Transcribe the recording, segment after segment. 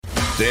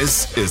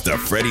This is the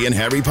Freddie and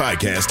Harry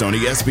podcast on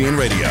ESPN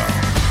Radio.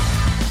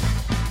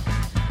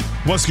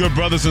 What's good,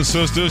 brothers and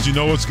sisters? You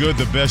know what's good?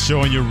 The best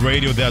show on your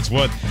radio. That's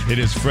what it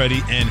is.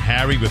 Freddie and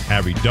Harry with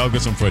Harry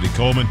Douglas. I'm Freddie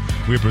Coleman.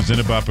 We're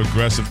presented by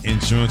Progressive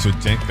Insurance. So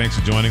thanks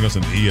for joining us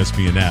on the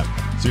ESPN app.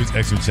 Sirius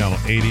XM Channel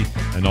 80.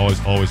 And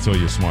always tell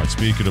your smart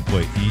speaker to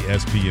play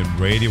ESPN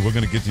Radio. We're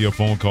going to get to your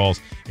phone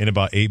calls in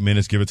about 8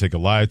 minutes. Give or take a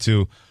lie or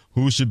two.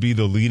 Who should be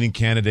the leading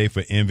candidate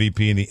for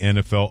MVP in the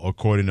NFL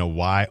according to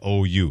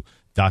YOU?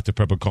 Dr.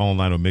 Pepper calling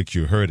line will make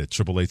you heard at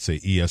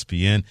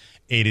 888-SAY-ESPN,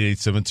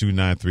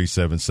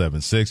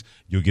 888-729-3776.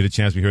 You'll get a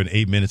chance to be heard in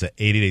 8 minutes at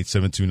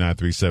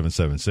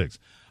 888-729-3776.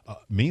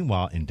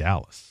 Meanwhile, in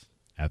Dallas,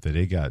 after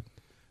they got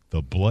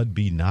the blood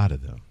beaten out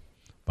of them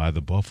by the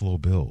Buffalo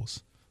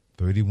Bills,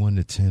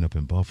 31-10 up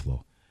in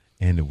Buffalo,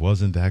 and it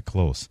wasn't that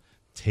close.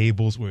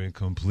 Tables were in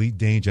complete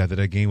danger after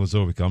that game was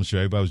over. I'm sure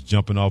everybody was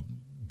jumping off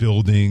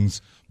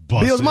buildings,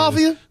 buses, Bills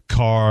Mafia?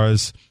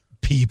 Cars,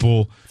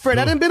 people. Fred,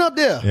 I didn't been up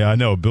there. Yeah, I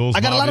know. Bills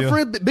Mafia. I got a lot of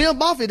friends. Bill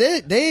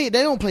Mafia, they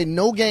don't play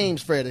no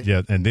games, Freddie.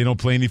 Yeah, and they don't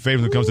play any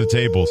favorites when it comes to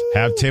tables.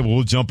 Have table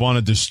will jump on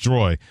and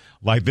destroy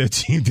like their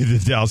team did the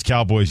Dallas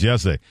Cowboys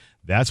yesterday.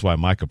 That's why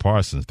Micah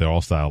Parsons, their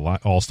all-star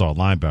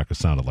linebacker,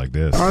 sounded like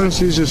this.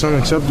 Honestly, it's just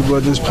unacceptable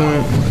at this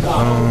point.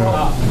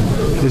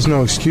 There's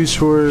no excuse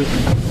for it.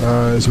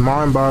 It's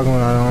mind-boggling.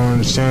 I don't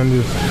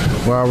understand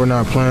why we're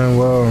not playing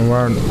well and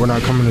why we're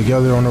not coming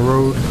together on the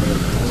road.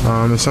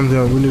 It's something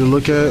that we need to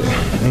look at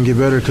and get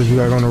better because we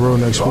got to go on the road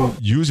next week.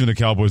 Usually when the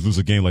Cowboys lose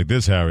a game like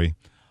this, Harry,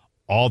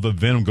 all the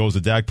venom goes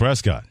to Dak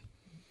Prescott.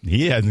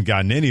 He hasn't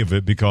gotten any of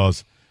it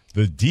because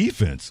the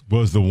defense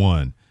was the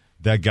one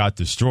that got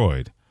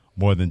destroyed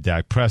more than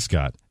Dak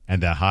Prescott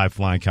and that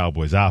high-flying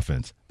Cowboys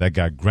offense that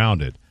got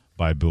grounded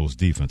by Bills'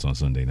 defense on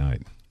Sunday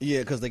night. Yeah,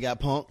 because they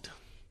got punked.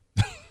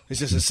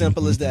 It's just as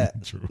simple as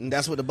that. True. And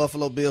that's what the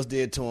Buffalo Bills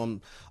did to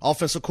them.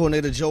 Offensive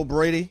coordinator Joe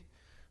Brady,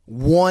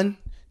 1.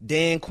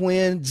 Dan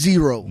Quinn,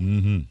 0.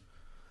 Mm-hmm.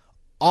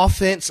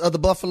 Offense of the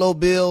Buffalo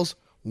Bills,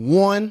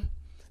 1.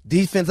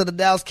 Defense of the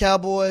Dallas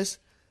Cowboys,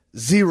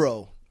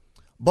 0.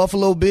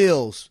 Buffalo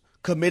Bills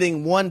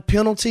committing 1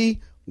 penalty,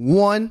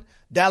 1.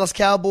 Dallas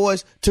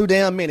Cowboys, too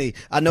damn many.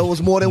 I know it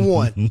was more than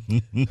 1.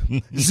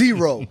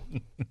 0.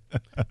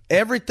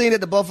 Everything that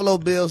the Buffalo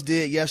Bills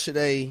did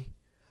yesterday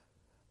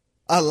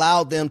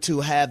allowed them to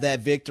have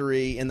that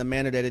victory in the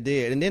manner that it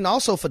did. And then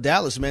also for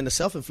Dallas, man, the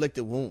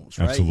self-inflicted wounds,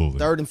 right?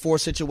 Absolutely. 3rd and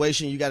 4th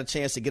situation, you got a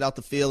chance to get out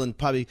the field and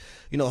probably,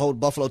 hold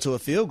Buffalo to a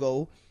field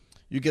goal.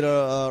 You get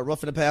a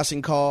roughing the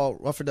passing call,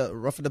 roughing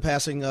the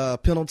passing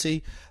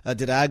penalty.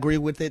 Did I agree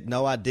with it?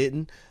 No, I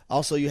didn't.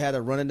 Also, you had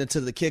a running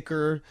into the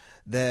kicker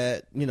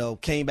that,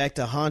 came back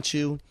to haunt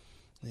you.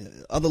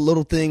 Other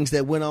little things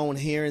that went on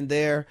here and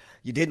there.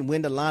 You didn't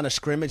win the line of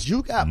scrimmage.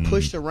 You got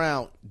pushed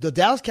around. The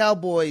Dallas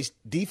Cowboys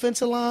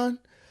defensive line,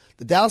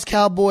 the Dallas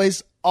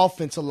Cowboys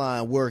offensive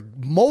line, where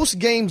most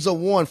games are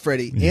won,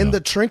 Freddie, in the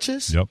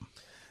trenches. Yep.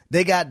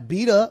 They got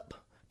beat up.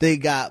 They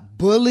got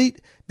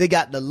bullied. They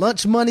got the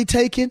lunch money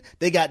taken.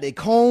 They got their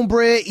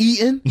cornbread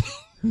eaten.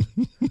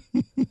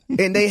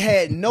 And they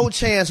had no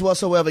chance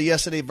whatsoever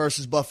yesterday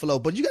versus Buffalo.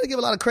 But you got to give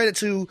a lot of credit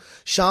to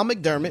Sean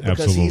McDermott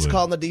because he's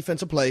calling the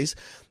defensive plays.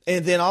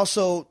 And then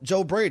also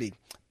Joe Brady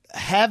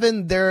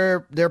having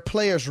their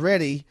players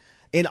ready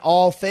in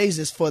all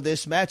phases for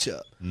this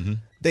matchup. Mm-hmm.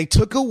 They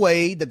took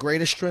away the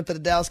greatest strength of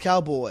the Dallas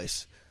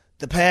Cowboys,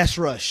 the pass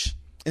rush,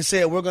 and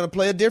said, we're going to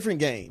play a different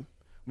game.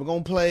 We're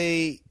going to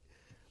play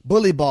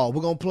bully ball.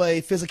 We're going to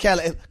play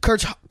physicality.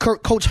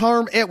 Coach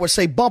Herm Edwards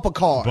say bumper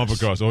cars. Bumper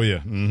cars. Oh, yeah.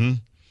 Mm-hmm.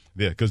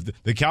 Yeah, because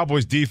the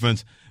Cowboys'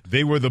 defense,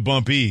 they were the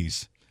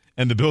bumpies,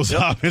 and the Bills'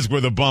 offense were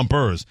the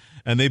bumpers,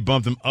 and they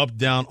bumped them up,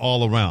 down,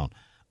 all around.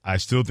 I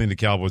still think the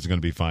Cowboys are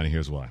going to be fine, and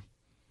here's why.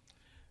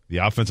 The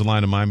offensive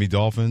line of Miami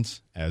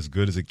Dolphins, as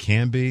good as it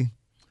can be,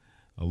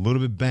 a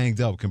little bit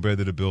banged up compared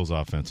to the Bills'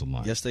 offensive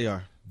line. Yes, they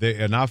are.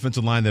 They're an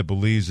offensive line that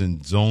believes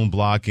in zone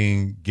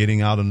blocking,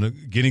 getting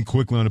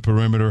quickly on the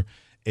perimeter.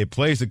 It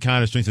plays the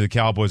kind of strength of the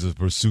Cowboys as a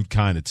pursuit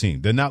kind of team.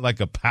 They're not like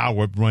a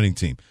power running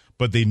team,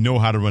 but they know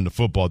how to run the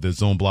football, their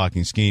zone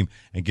blocking scheme,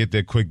 and get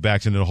their quick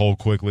backs into the hole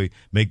quickly,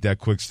 make that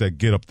quick step,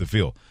 get up the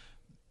field.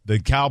 The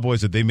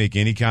Cowboys, if they make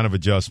any kind of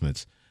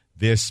adjustments,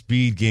 their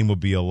speed game will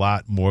be a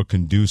lot more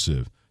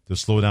conducive to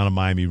slow down a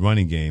Miami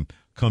running game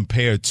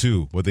compared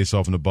to what they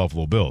saw from the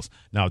Buffalo Bills.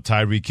 Now,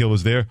 Tyreek Hill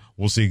is there.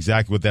 We'll see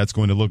exactly what that's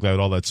going to look like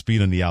with all that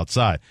speed on the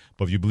outside.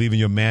 But if you believe in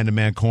your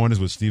man-to-man corners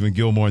with Stephen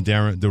Gilmore and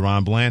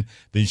Deron Bland,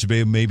 then you should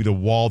be able maybe to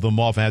wall them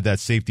off and have that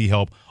safety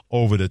help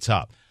over the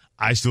top.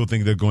 I still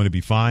think they're going to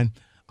be fine.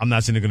 I'm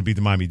not saying they're going to beat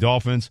the Miami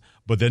Dolphins,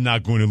 but they're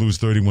not going to lose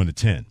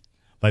 31-10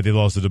 like they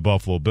lost to the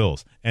Buffalo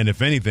Bills. And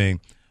if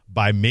anything,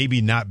 by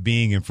maybe not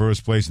being in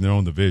first place in their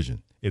own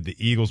division, if the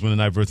Eagles win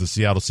tonight versus the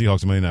Seattle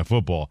Seahawks in Monday Night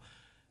Football,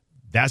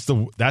 that's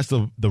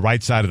the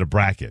right side of the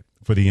bracket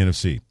for the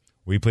NFC,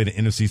 where you play the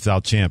NFC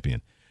South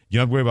champion. You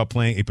don't have to worry about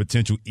playing a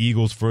potential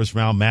Eagles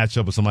first-round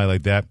matchup or somebody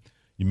like that.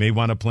 You may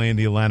wind up playing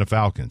the Atlanta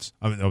Falcons.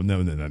 I mean,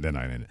 no, they're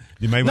not in it.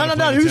 You may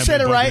no. You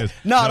said it right.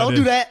 No, don't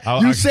do that.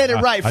 You said it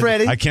right,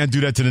 Freddie. I can't do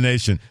that to the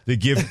nation. I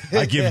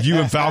give you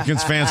and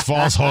Falcons fans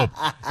false hope.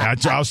 I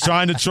was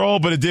trying to troll,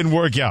 but it didn't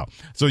work out.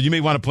 So you may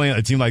want to play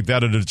a team like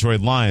that or the Detroit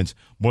Lions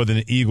more than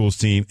an Eagles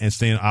team and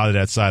staying out of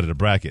that side of the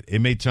bracket. It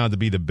may turn out to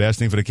be the best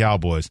thing for the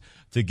Cowboys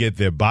to get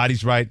their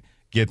bodies right,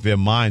 get their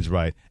minds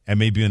right, and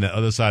maybe on the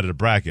other side of the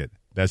bracket.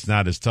 That's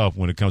not as tough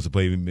when it comes to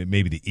play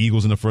maybe the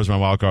Eagles in the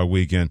first-round wildcard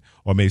weekend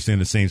or maybe staying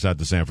the same side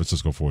the San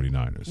Francisco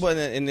 49ers. Well,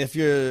 and if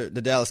you're the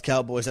Dallas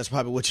Cowboys, that's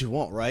probably what you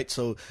want, right?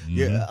 So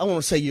I want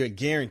to say you're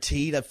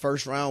guaranteed a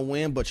first-round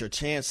win, but your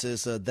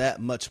chances are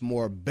that much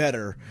more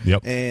better.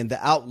 Yep. And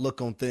the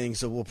outlook on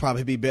things will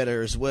probably be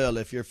better as well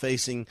if you're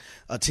facing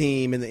a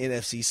team in the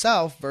NFC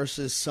South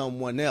versus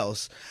someone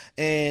else.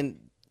 And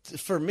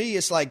for me,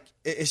 it's like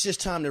it's just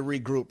time to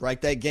regroup,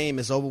 right? That game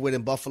is over with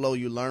in Buffalo.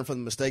 You learn from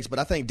the mistakes. But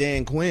I think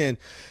Dan Quinn,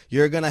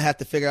 you're going to have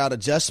to figure out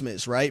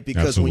adjustments, right?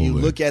 Because when you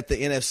look at the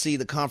NFC,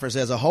 the conference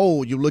as a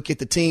whole, you look at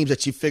the teams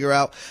that you figure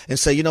out and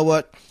say, you know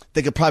what?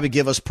 They could probably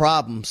give us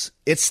problems.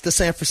 It's the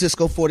San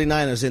Francisco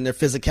 49ers and their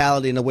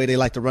physicality and the way they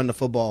like to run the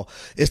football.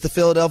 It's the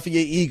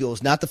Philadelphia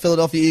Eagles, not the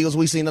Philadelphia Eagles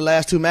we've seen the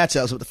last two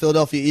matchups, but the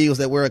Philadelphia Eagles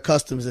that we're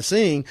accustomed to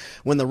seeing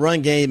when the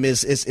run game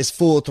is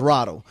full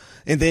throttle.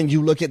 And then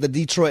you look at the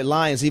Detroit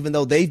Lions, even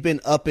though they've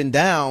been up and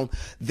down,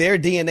 their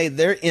DNA,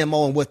 their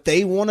MO, and what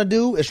they want to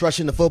do is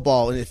rushing the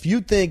football. And if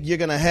you think you're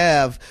going to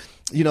have,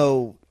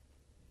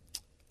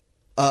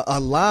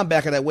 a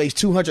linebacker that weighs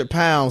 200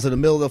 pounds in the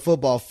middle of the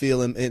football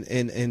field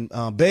in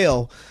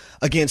Bell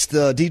against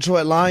the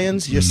Detroit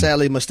Lions, you're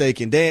sadly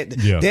mistaken.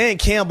 Dan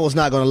Campbell's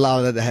not going to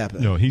allow that to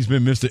happen. No, he's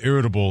been Mr.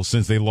 Irritable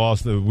since they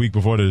lost the week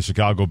before to the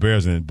Chicago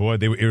Bears. And, boy,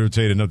 they were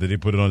irritated enough that they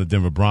put it on the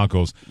Denver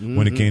Broncos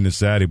when it came to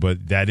Saturday.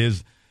 But that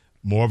is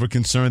more of a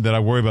concern that I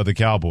worry about the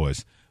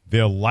Cowboys.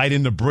 They're light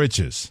in the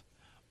britches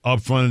up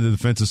front of the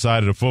defensive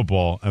side of the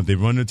football. And if they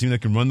run a team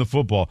that can run the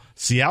football,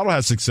 Seattle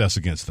has success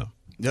against them.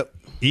 Yep.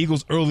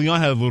 Eagles early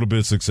on had a little bit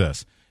of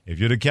success. If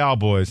you're the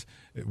Cowboys,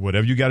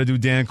 whatever you got to do,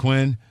 Dan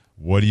Quinn,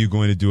 what are you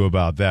going to do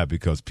about that?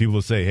 Because people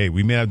will say, hey,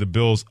 we may have the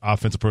Bills'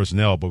 offensive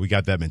personnel, but we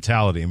got that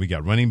mentality and we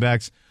got running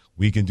backs.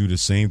 We can do the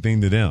same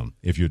thing to them.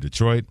 If you're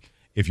Detroit,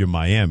 if you're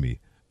Miami,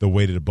 the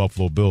way that the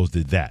Buffalo Bills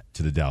did that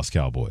to the Dallas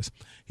Cowboys.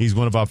 He's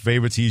one of our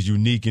favorites. He's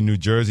unique in New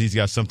Jersey. He's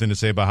got something to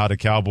say about how the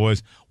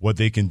Cowboys, what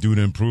they can do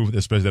to improve,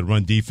 especially that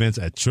run defense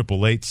at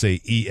 888, say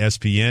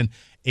ESPN,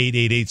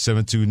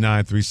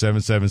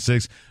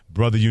 888-729-3776.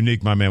 Brother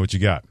Unique, my man, what you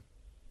got?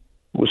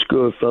 What's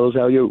good, fellas?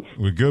 How you?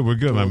 We're good, my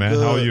man.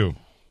 Good. How are you?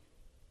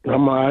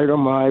 I'm all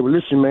right. Well,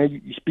 listen,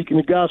 man, you're speaking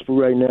the gospel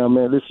right now,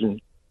 man.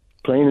 Listen,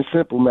 plain and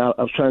simple, man.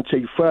 I was trying to tell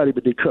you Friday,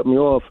 but they cut me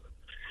off.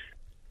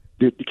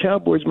 The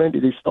Cowboys, man,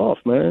 they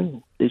soft,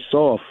 man. They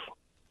soft.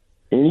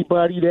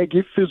 Anybody that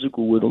get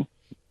physical with them,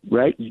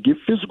 right? You get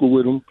physical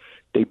with them,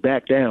 they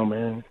back down,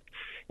 man.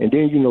 And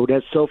then,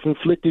 that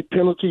self-inflicted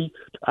penalty,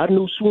 I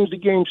knew as soon as the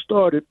game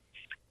started,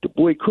 the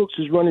boy Cooks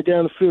is running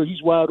down the field.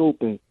 He's wide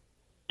open.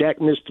 Dak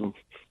missed him.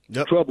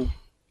 Yep. Trouble.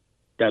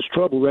 That's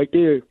trouble right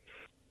there.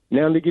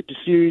 Now they get the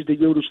series. They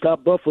go to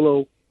stop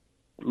Buffalo.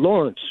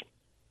 Lawrence,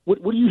 what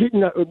are you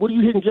hitting? What are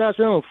you hitting Josh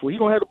Allen for? He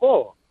don't have the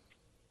ball.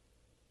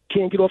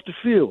 Can't get off the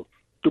field.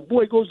 The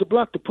boy goes to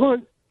block the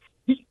punt.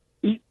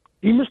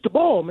 He missed the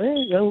ball,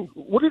 man.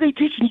 What are they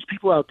teaching these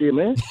people out there,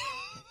 man?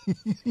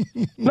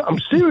 No, I'm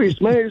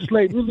serious, man. It's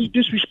like really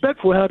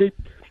disrespectful how they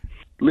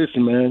 –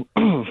 listen, man,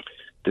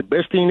 the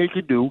best thing they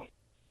could do,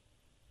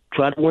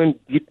 try to win,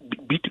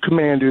 beat the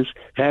Commanders,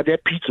 have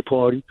that pizza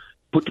party,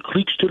 put the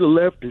cleats to the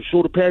left and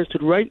shoulder pads to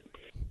the right.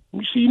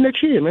 We see you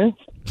next year, man.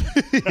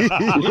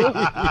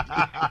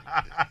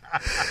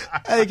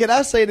 Hey, can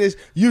I say this?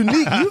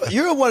 Unique,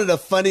 you're one of the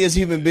funniinto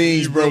human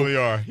beings, bro. You really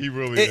are. He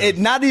really is.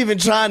 Not even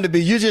trying to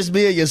be. You're just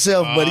being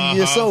yourself, buddy.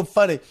 You're so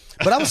funny.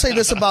 But I would say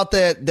this about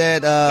that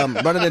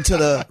running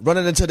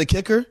into the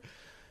kicker.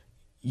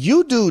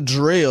 You do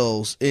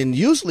drills, and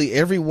usually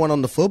everyone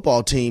on the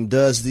football team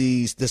does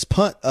these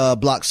punt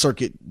block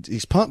circuit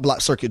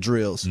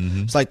drills.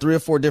 Mm-hmm. It's like 3 or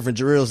 4 different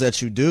drills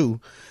that you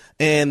do.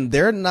 And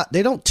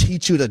they don't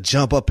teach you to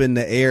jump up in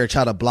the air,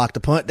 try to block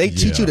the punt. They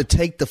teach you to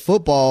take the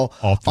football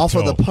off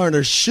of the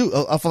punter's shoe,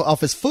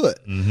 off his foot.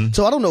 Mm-hmm.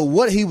 So I don't know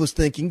what he was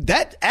thinking.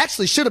 That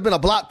actually should have been a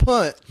block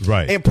punt.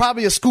 Right. And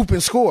probably a scoop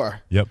and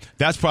score. Yep.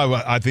 That's probably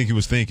what I think he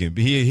was thinking.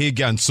 He had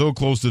gotten so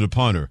close to the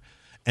punter.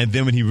 And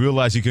then when he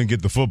realized he couldn't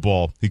get the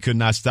football, he could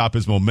not stop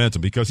his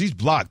momentum because he's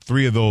blocked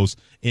 3 of those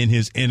in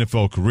his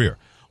NFL career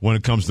when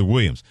it comes to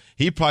Williams.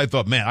 He probably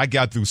thought, man, I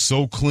got through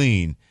so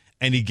clean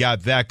and he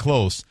got that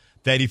close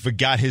that he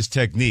forgot his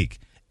technique.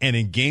 And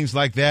in games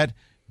like that,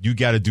 you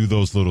got to do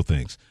those little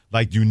things.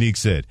 Like Unique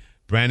said,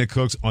 Brandon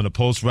Cooks on the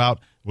post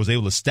route, was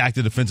able to stack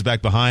the defensive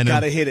back behind him.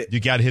 Gotta hit it.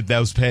 You gotta hit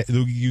those.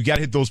 You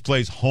gotta hit those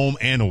plays home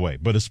and away,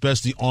 but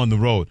especially on the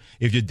road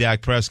if you're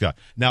Dak Prescott.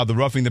 Now the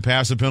roughing the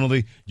passer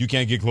penalty, you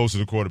can't get close to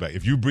the quarterback.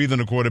 If you breathe on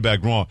the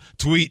quarterback wrong,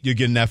 tweet, you're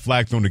getting that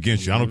flag thrown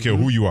against you. I don't care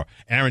who you are.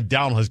 Aaron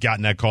Donald has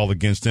gotten that call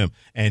against him,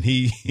 and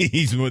he's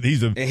still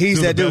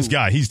the best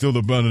guy. He's still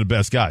one of the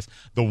best guys.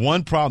 The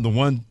one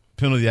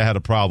penalty I had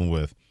a problem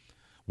with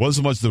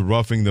wasn't so much the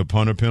roughing the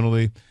punter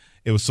penalty.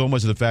 It was so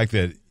much of the fact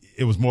that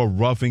it was more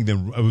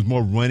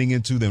running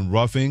into than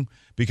roughing,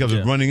 because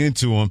of running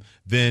into him,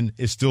 then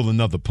it's still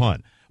another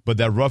punt. But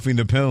that roughing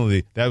the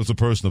penalty, that was a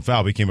personal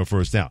foul, became a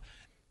first down.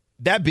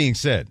 That being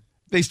said,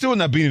 they still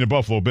not beating the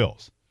Buffalo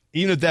Bills.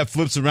 Even if that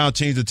flips around,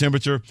 change the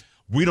temperature,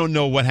 we don't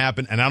know what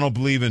happened, and I don't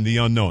believe in the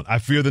unknown. I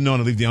fear the known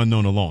and leave the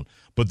unknown alone.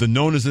 But the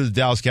known is the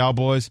Dallas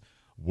Cowboys.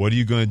 What are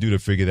you going to do to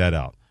figure that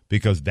out?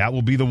 Because that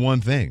will be the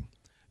one thing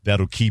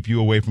that'll keep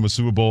you away from a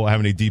Super Bowl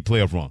having a deep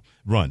playoff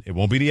run. It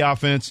won't be the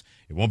offense.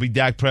 It won't be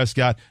Dak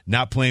Prescott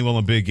not playing well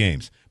in big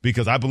games,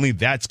 because I believe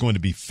that's going to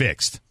be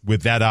fixed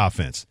with that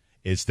offense.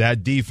 It's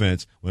that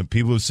defense. When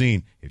people have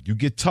seen, if you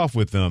get tough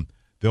with them,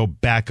 they'll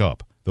back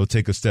up. They'll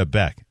take a step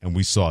back, and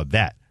we saw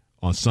that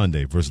on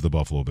Sunday versus the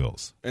Buffalo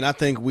Bills. And I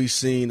think we've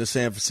seen the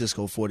San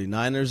Francisco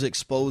 49ers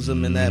expose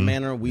them in that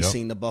manner. We've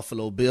seen the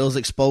Buffalo Bills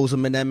expose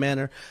them in that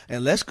manner.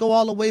 And let's go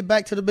all the way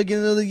back to the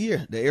beginning of the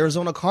year. The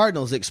Arizona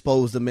Cardinals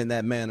exposed them in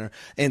that manner.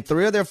 And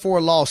 3 of their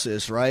 4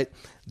 losses, right?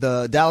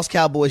 The Dallas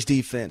Cowboys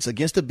defense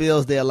against the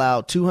Bills, they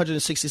allowed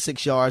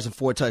 266 yards and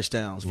 4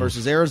 touchdowns.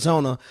 Versus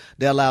Arizona,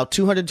 they allowed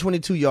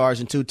 222 yards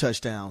and 2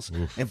 touchdowns.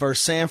 And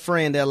versus San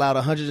Fran, they allowed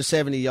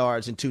 170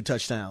 yards and 2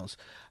 touchdowns.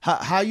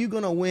 How are you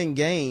going to win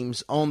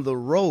games on the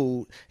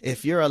road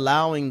if you're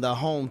allowing the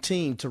home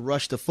team to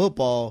rush the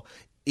football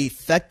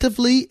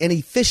effectively and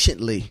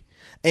efficiently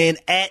and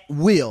at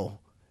will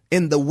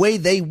in the way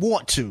they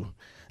want to?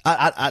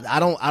 I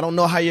don't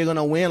know how you're going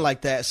to win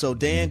like that. So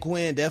Dan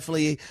Quinn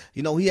definitely,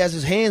 he has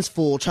his hands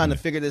full trying to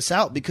figure this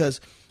out,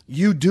 because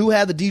you do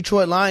have the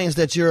Detroit Lions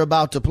that you're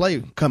about to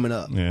play coming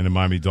up. Yeah, and the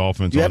Miami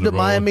Dolphins. You have the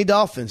Miami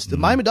Dolphins. The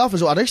Miami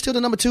Dolphins, are they still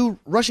the number 2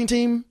 rushing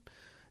team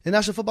in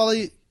National Football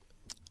League?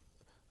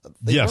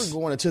 They weren't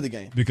going into the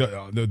game. Because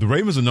the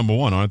Ravens are number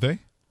 1, aren't they?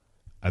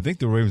 I think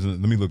the Ravens.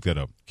 Let me look that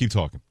up. Keep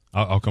talking.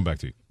 I'll come back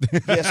to you.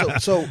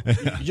 So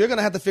you're going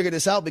to have to figure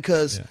this out,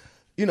 because,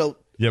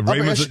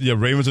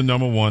 Ravens are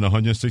number 1,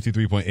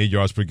 163.8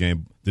 yards per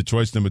game.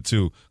 Detroit's number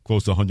 2,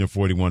 close to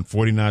 141.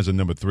 49ers are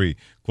number 3,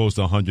 close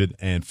to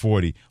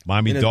 140.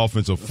 Miami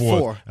Dolphins are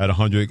 4 at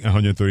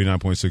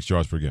 139.6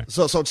 yards per game.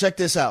 So check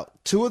this out.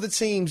 2 of the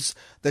teams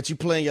that you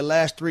play in your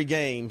last 3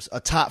 games are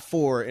top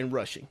 4 in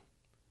rushing.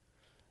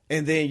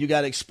 And then you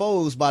got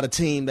exposed by the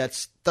team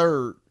that's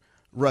 3rd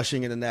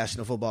rushing in the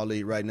National Football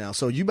League right now.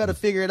 So you better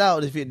figure it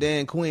out if you're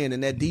Dan Quinn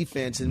and that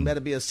defense, and better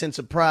be a sense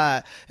of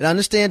pride. And I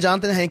understand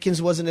Jonathan Hankins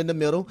wasn't in the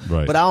middle,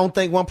 but I don't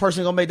think one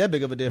person going to make that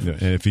big of a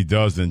difference. Yeah, and if he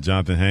does, then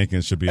Jonathan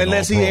Hankins should be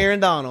unless he's Aaron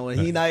Donald, and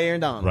he's not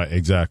Aaron Donald. Right,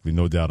 exactly.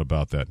 No doubt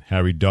about that.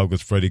 Harry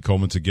Douglas, Freddie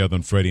Coleman together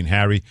on Freddie and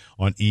Harry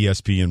on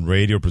ESPN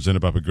Radio,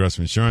 presented by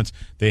Progressive Insurance.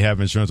 They have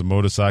insurance on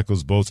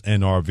motorcycles, boats,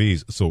 and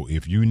RVs. So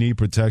if you need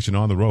protection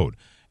on the road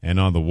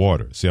and on the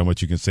water, see how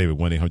much you can save at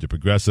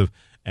 1-800-PROGRESSIVE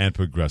and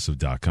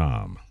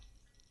Progressive.com.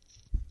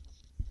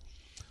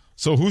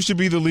 So who should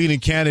be the leading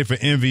candidate for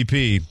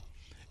MVP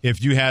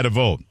if you had a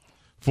vote?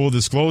 Full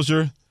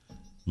disclosure,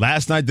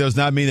 last night does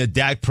not mean that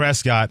Dak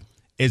Prescott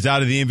is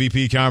out of the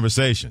MVP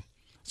conversation.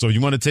 So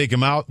you want to take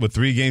him out with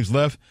 3 games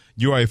left?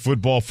 You are a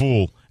football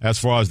fool as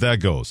far as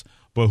that goes.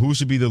 But who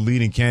should be the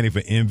leading candidate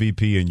for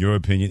MVP, in your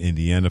opinion, in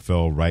the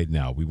NFL right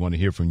now? We want to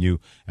hear from you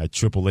at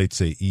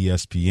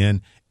 888-SAY-ESPN,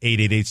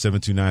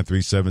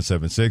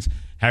 888-729-3776.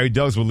 Harry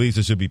Douglas believes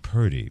it should be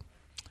Purdy.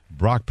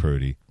 Brock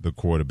Purdy, the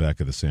quarterback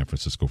of the San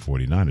Francisco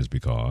 49ers,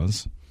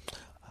 because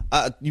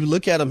you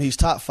look at him, he's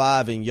top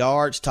 5 in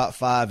yards, top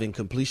 5 in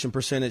completion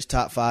percentage,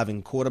 top 5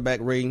 in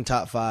quarterback rating,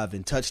 top 5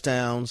 in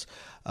touchdowns,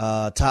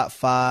 top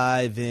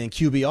 5 in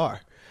QBR.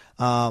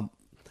 I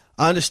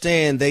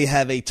understand they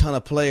have a ton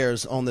of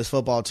players on this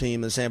football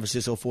team, the San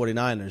Francisco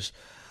 49ers,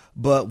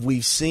 but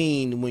we've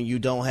seen when you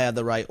don't have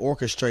the right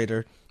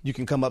orchestrator, you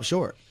can come up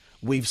short.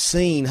 We've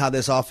seen how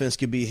this offense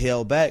can be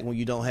held back when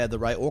you don't have the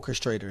right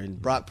orchestrator.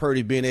 And Brock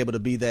Purdy being able to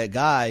be that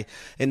guy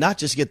and not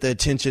just get the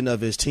attention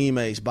of his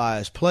teammates by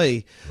his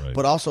play,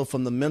 but also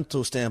from the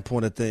mental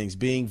standpoint of things,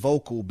 being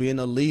vocal, being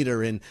a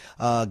leader, and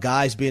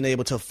guys being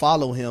able to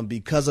follow him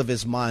because of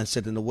his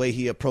mindset and the way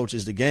he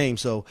approaches the game.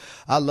 So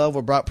I love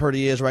where Brock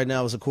Purdy is right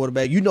now as a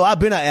quarterback. I've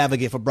been an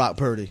advocate for Brock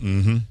Purdy.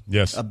 Mm-hmm.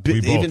 Yes,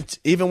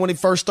 even when he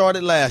first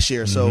started last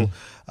year. Mm-hmm.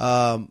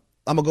 So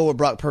I'm going to go with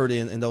Brock Purdy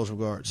in those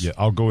regards. Yeah,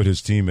 I'll go with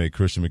his teammate,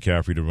 Christian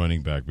McCaffrey, the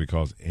running back,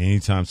 because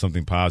anytime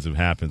something positive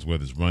happens,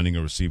 whether it's running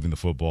or receiving the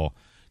football,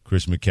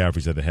 Christian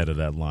McCaffrey's at the head of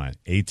that line.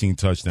 18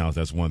 touchdowns,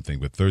 that's one thing.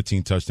 But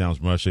 13 touchdowns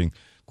rushing,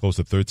 close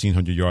to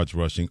 1,300 yards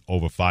rushing,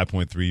 over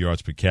 5.3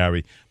 yards per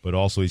carry. But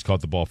also he's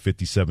caught the ball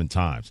 57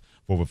 times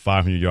for over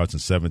 500 yards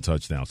and 7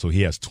 touchdowns. So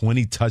he has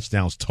 20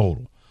 touchdowns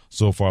total.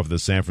 so far for the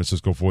San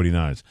Francisco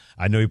 49ers.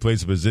 I know he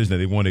plays a position that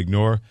they want to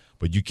ignore,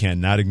 but you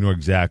cannot ignore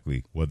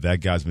exactly what that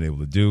guy's been able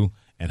to do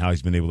and how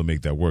he's been able to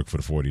make that work for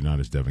the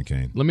 49ers, Devin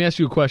Kane. Let me ask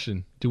you a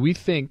question. Do we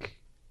think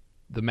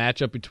the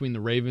matchup between the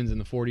Ravens and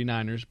the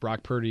 49ers,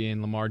 Brock Purdy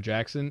and Lamar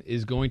Jackson,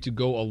 is going to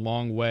go a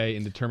long way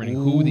in determining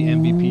who the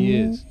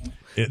MVP is?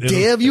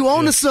 Dev, you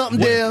on to something,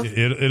 Dev.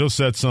 It'll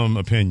set some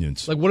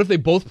opinions. Like, what if they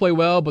both play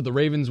well, but the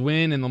Ravens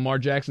win and Lamar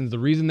Jackson's the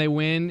reason they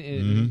win,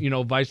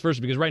 and, vice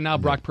versa? Because right now,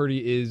 Brock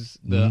Purdy is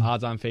the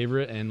odds-on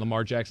favorite, and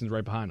Lamar Jackson's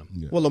right behind him.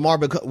 Yeah. Well, Lamar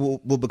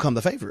will become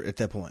the favorite at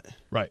that point.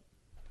 Right.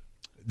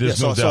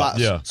 There's no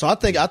doubt. So I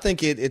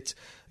think it's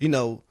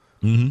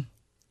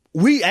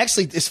we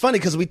actually, it's funny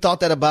because we thought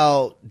that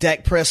about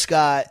Dak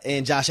Prescott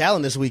and Josh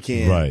Allen this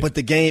weekend, right. But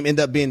the game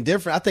ended up being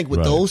different. I think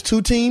with those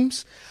two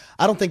teams,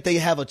 I don't think they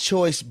have a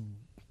choice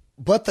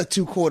but the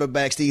two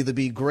quarterbacks to either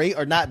be great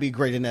or not be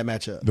great in that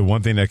matchup. The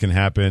one thing that can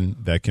happen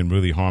that can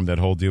really harm that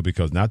whole deal,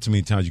 because not too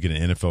many times you get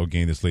an NFL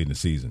game this late in the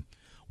season,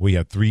 we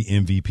have 3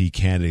 MVP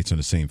candidates on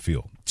the same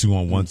field. 2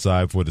 on one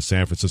side for the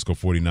San Francisco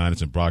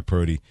 49ers and Brock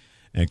Purdy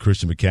and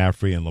Christian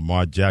McCaffrey and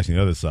Lamar Jackson on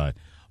the other side.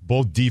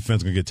 Both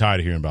defenses are going to get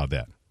tired of hearing about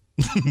that.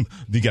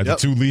 You got the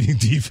 2 leading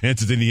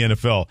defenses in the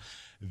NFL.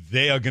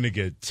 They are going to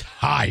get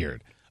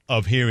tired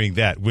of hearing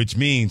that, which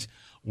means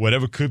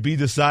whatever could be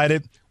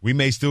decided, we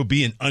may still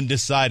be in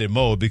undecided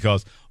mode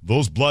because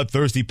those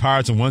bloodthirsty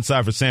Pirates on one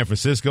side for San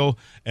Francisco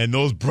and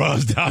those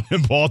bros down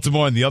in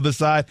Baltimore on the other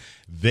side,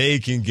 they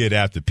can get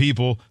after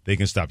people. They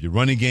can stop your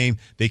running game.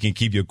 They can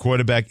keep your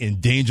quarterback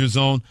in danger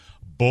zone.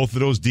 Both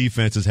of those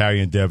defenses, Harry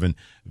and Devin,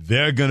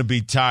 they're going to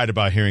be tired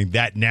about hearing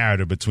that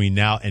narrative between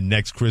now and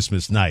next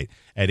Christmas night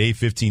at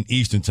 8:15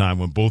 Eastern time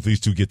when both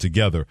these two get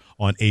together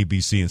on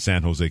ABC in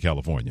San Jose,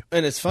 California.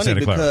 And it's funny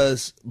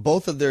because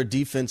both of their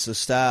defensive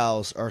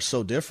styles are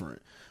so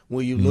different.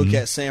 When you look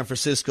at San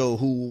Francisco,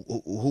 who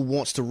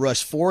wants to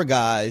rush 4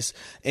 guys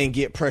and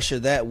get pressure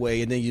that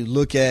way, and then you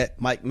look at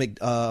Mike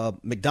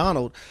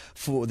McDonald,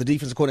 for the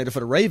defensive coordinator for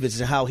the Ravens,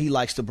 and how he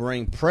likes to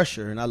bring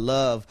pressure. And I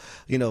love,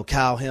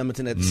 Kyle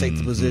Hamilton at the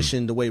safety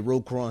position, the way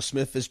Roquan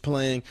Smith is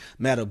playing,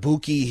 Matt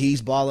Abuki,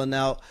 he's balling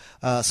out.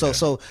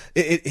 So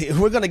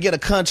we're going to get a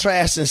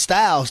contrast in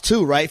styles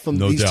too, right, from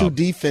these two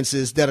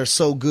defenses that are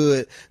so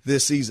good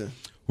this season.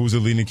 Who's the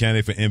leading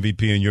candidate for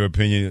MVP in your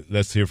opinion?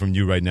 Let's hear from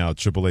you right now.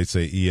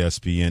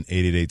 888-SAY-ESPN,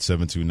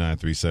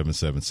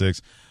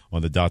 888-729-3776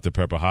 on the Dr.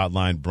 Pepper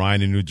hotline.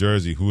 Brian in New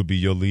Jersey, who would be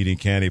your leading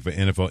candidate for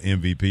NFL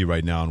MVP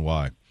right now and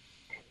why?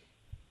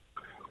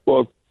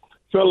 Well,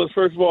 fellas,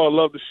 first of all,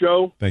 I love the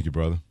show. Thank you,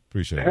 brother.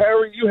 Appreciate it.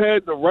 Harry, you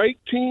had the right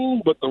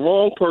team, but the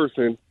wrong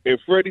person. And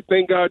Freddie,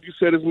 thank God you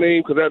said his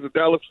name because as a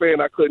Dallas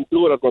fan, I couldn't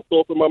do it. I was going to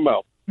throw up in my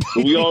mouth.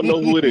 But we all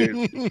know who it is.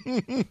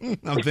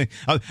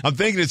 I'm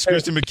thinking it's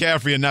Christian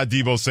McCaffrey and not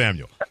Deebo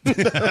Samuel.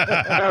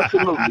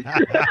 Absolutely.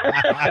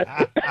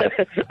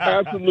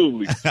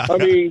 Absolutely. I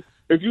mean,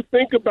 if you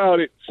think about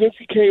it, since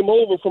he came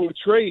over from the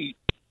trade,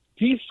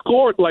 he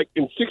scored like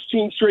in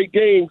 16 straight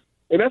games,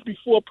 and that's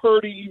before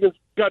Purdy even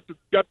got the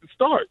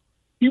start.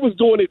 He was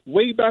doing it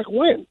way back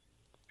when,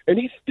 and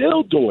he's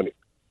still doing it.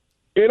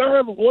 And I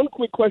have one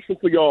quick question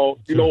for y'all,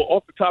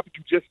 off the topic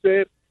you just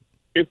said.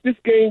 If this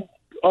game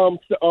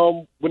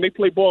when they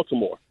play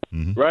Baltimore,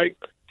 right?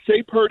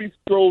 Say Purdy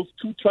throws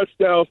 2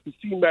 touchdowns to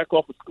C-Mac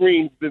off a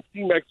screen, then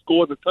C-Mac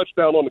scores a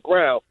touchdown on the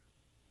ground.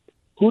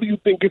 Who do you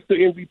think gets the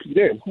MVP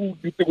then? Who do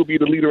you think will be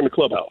the leader in the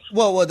clubhouse?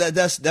 Well,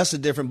 that's a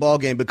different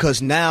ballgame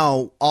because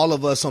now all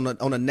of us on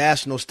a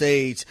national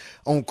stage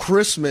on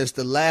Christmas,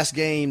 the last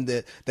game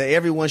that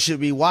everyone should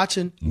be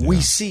watching, we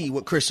see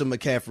what Christian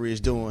McCaffrey is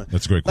doing.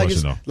 That's a great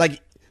question, though.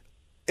 Like,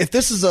 if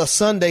this is a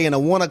Sunday and a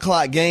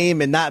 1:00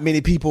 game and not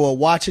many people are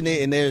watching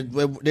it and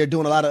they're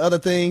doing a lot of other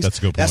things, that's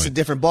a good point. That's a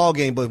different ball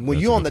game. But when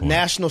you're on the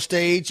national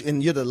stage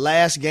and you're the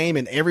last game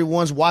and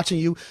everyone's watching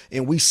you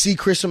and we see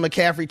Christian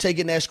McCaffrey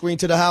taking that screen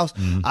to the house,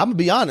 I'm gonna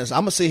be honest.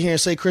 I'm gonna sit here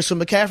and say Christian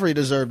McCaffrey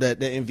deserved that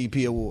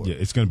MVP award. Yeah,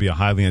 it's going to be a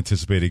highly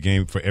anticipated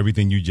game for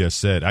everything you just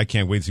said. I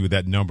can't wait to see what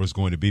that number is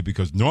going to be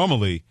because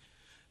normally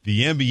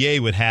the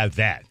NBA would have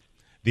that.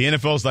 The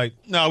NFL's like,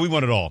 no, we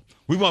want it all.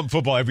 We want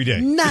football every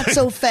day. Not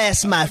so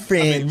fast, my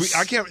friends.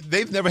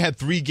 They've never had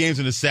 3 games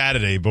on a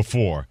Saturday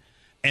before.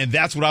 And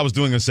that's what I was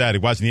doing on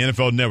Saturday, watching the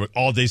NFL Network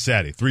all day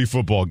Saturday, 3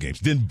 football games.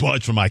 Didn't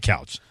budge from my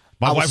couch.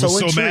 My wife was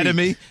so mad at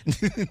me.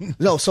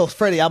 No, so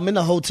Freddie, I'm in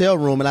the hotel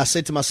room and I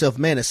said to myself,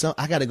 man,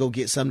 I got to go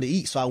get something to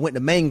eat. So I went to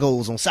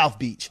Mango's on South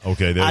Beach.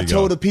 Okay, there you go. I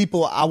told the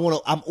people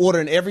I'm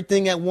ordering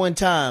everything at one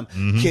time.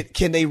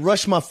 Can they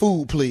rush my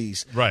food,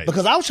 please? Right.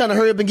 Because I was trying to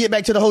hurry up and get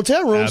back to the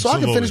hotel room so I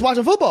can finish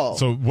watching football.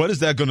 So what is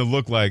that going to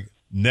look like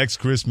next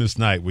Christmas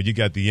night where you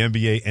got the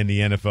NBA and the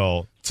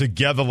NFL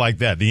together like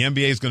that? The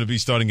NBA is going to be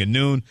starting at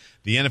noon.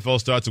 The NFL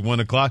starts at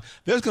 1:00.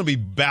 There's going to be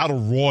battle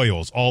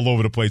royals all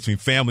over the place between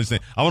families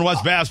saying, I want to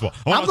watch basketball.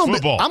 I want to watch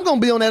football. I'm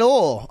going to be on that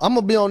oil. I'm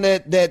going to be on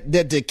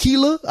that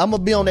tequila. I'm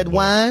going to be on that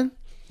wine.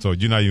 So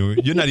you're not even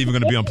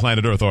going to be on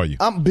planet Earth, are you?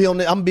 I'm going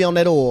to be on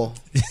that oil.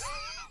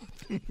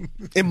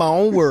 In my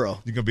own world.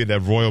 You're going to be in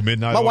that royal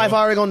midnight My oil? wife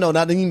already going to know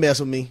not to even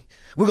mess with me.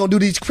 We're going to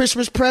do these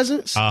Christmas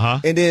presents.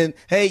 And then,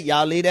 hey,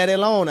 y'all leave that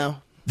alone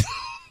now.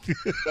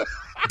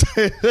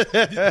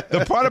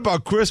 The part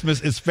about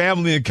Christmas is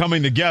family and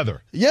coming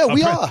together. Yeah,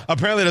 we are.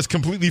 Apparently, that's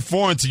completely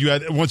foreign to you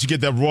once you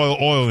get that royal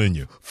oil in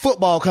you.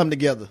 Football come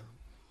together.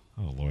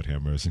 Oh, Lord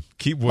have mercy.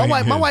 Keep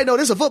waiting. My wife know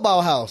this is a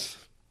football house.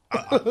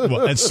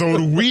 Well, and so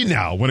do we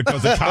now when it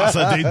comes to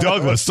Casa de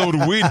Douglas. So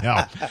do we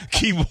now.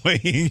 Keep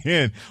weighing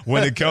in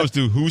when it comes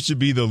to who should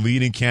be the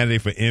leading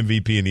candidate for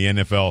MVP in the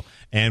NFL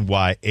and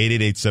why.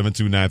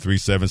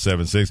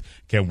 888-729-3776.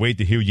 Can't wait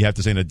to hear what you have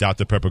to say in the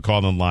Dr. Pepper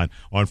call-in line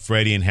on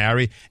Freddie and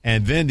Harry.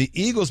 And then the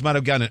Eagles might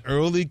have gotten an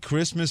early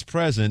Christmas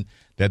present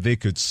that they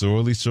could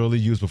sorely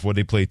use before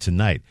they play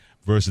tonight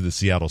versus the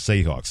Seattle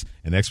Seahawks.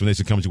 An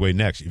explanation comes your way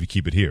next if you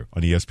keep it here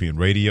on ESPN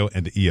Radio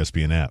and the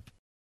ESPN app.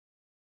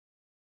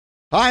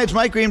 Hi, it's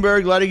Mike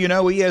Greenberg letting you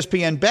know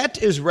ESPN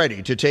Bet is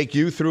ready to take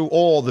you through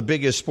all the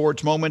biggest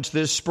sports moments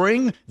this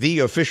spring. The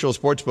official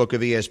sportsbook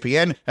of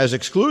ESPN has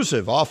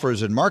exclusive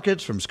offers and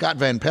markets from Scott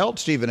Van Pelt,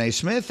 Stephen A.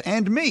 Smith,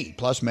 and me,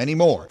 plus many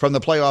more. From the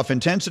playoff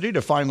intensity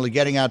to finally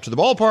getting out to the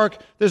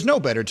ballpark, there's no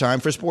better time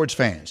for sports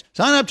fans.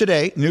 Sign up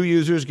today. New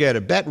users get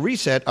a bet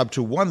reset up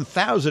to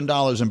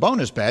 $1,000 in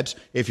bonus bets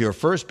if your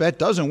first bet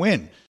doesn't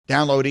win.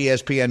 Download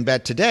ESPN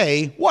Bet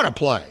today. What a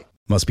play.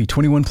 Must be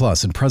 21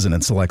 plus and present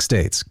in select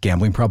states.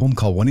 Gambling problem?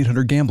 Call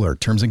 1-800-GAMBLER.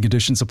 Terms and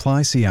conditions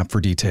apply. See app for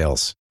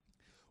details.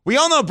 We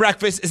all know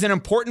breakfast is an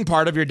important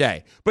part of your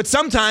day. But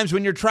sometimes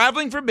when you're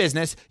traveling for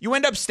business, you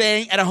end up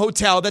staying at a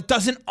hotel that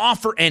doesn't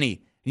offer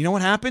any. You know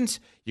what happens?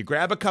 You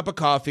grab a cup of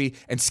coffee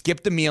and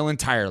skip the meal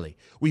entirely.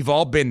 We've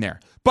all been there.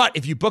 But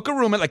if you book a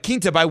room at La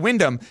Quinta by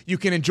Wyndham, you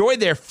can enjoy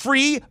their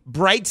free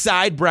Bright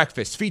Side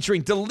breakfast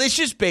featuring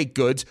delicious baked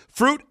goods,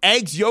 fruit,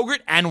 eggs,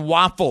 yogurt, and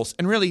waffles.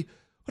 And really,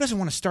 who doesn't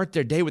want to start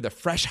their day with a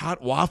fresh,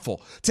 hot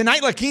waffle?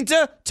 Tonight, La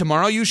Quinta,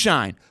 tomorrow you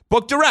shine.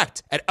 Book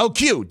direct at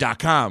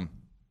LQ.com.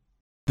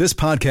 This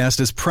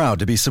podcast is proud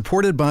to be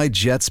supported by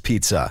Jets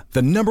Pizza,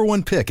 the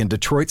 #1 pick in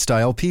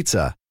Detroit-style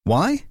pizza.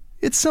 Why?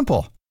 It's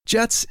simple.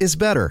 Jets is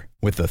better.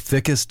 With the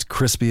thickest,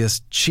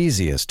 crispiest,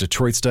 cheesiest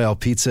Detroit-style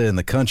pizza in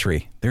the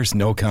country, there's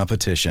no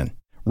competition.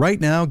 Right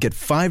now, get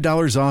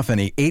 $5 off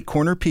any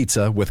 8-corner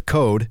pizza with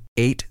code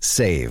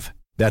 8SAVE.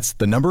 That's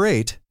the number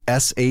 8,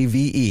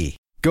 SAVE.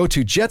 Go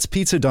to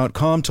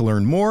jetspizza.com to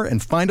learn more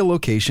and find a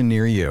location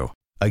near you.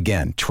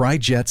 Again, try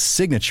Jet's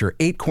signature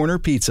 8-corner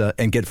pizza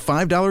and get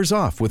 $5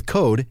 off with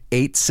code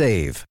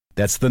 8SAVE.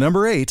 That's the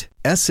number 8,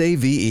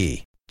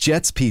 SAVE.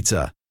 Jet's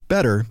Pizza.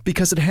 Better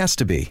because it has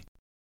to be.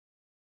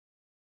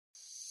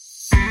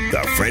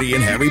 The Freddie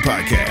and Harry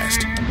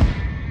Podcast.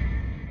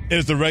 It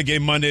is the Reggae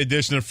Monday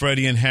edition of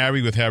Freddie and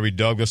Harry with Harry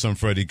Douglas. I'm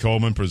Freddie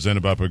Coleman,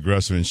 presented by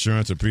Progressive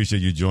Insurance.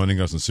 Appreciate you joining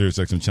us on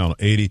SiriusXM Channel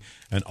 80.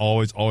 And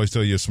always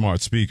tell your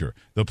smart speaker,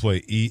 they'll play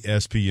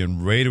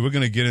ESPN Radio. We're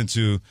going to get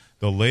into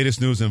the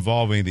latest news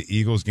involving the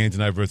Eagles game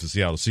tonight versus the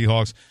Seattle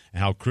Seahawks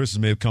and how Christmas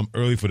may have come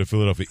early for the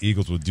Philadelphia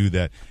Eagles. We'll do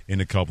that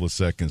in a couple of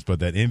seconds. But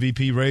that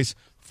MVP race,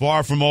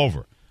 far from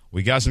over.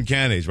 We got some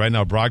candidates. Right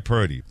now, Brock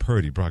Purdy,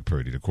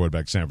 the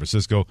quarterback of San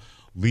Francisco,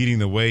 leading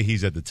the way.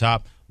 He's at the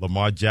top.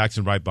 Lamar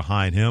Jackson right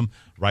behind him.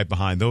 Right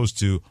behind those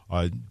two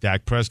are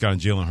Dak Prescott and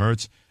Jalen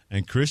Hurts.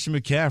 And Christian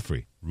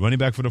McCaffrey, running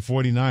back for the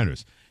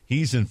 49ers.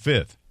 He's in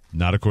 5th,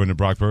 not according to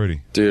Brock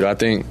Purdy. Dude, I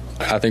think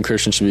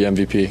Christian should be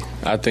MVP.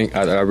 I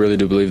really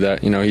do believe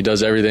that. You know, he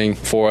does everything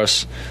for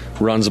us,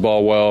 runs the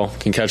ball well,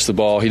 can catch the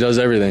ball. He does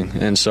everything.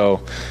 And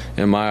so,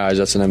 in my eyes,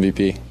 that's an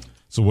MVP.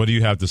 So what do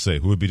you have to say?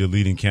 Who would be the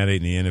leading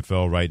candidate in the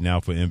NFL right now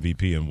for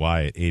MVP and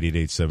why at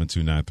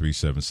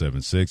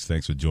 888-729-3776?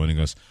 Thanks for joining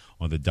us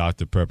on the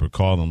Dr. Pepper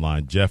call-in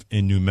line. Jeff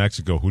in New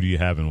Mexico, who do you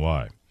have and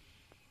why?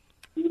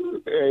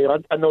 Hey,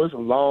 I know it's a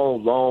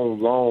long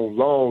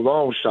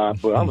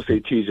shot, but I'm going to say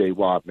T.J.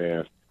 Watt,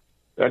 man.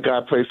 That guy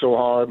plays so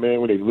hard, man,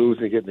 when they lose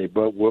and getting their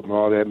butt whooped and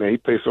all that, man. He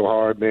plays so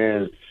hard,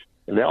 man.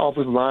 And their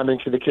offensive linemen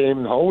can't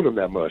even hold him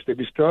that much. They'd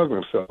be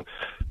struggling. So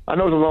I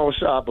know it's a long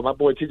shot, but my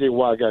boy T.J.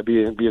 Watt got to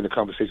be in the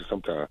conversation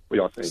sometime. What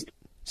y'all think?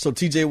 So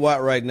T.J.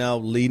 Watt right now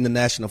leading the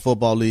National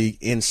Football League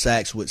in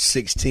sacks with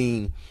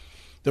 16.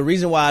 The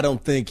reason why I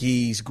don't think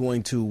he's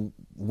going to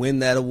win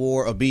that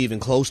award or be even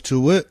close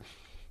to it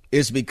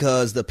is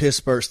because the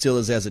Pittsburgh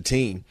Steelers as a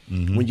team.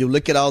 Mm-hmm. When you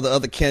look at all the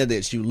other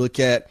candidates, you look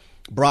at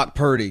Brock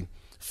Purdy,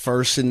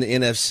 first in the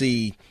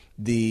NFC,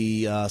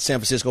 the San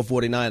Francisco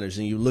 49ers,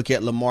 and you look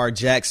at Lamar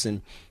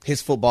Jackson,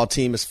 his football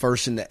team is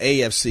first in the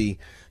AFC.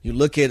 You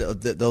look at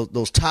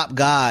those top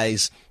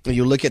guys, and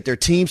you look at their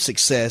team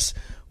success,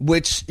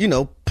 which,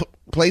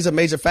 plays a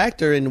major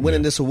factor in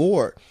winning this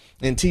award.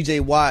 And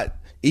T.J. Watt,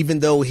 even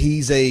though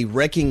he's a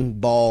wrecking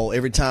ball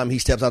every time he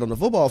steps out on the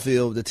football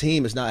field, the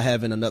team is not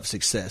having enough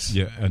success.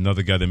 Yeah,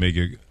 another guy that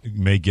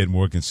may get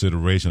more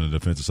consideration on the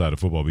defensive side of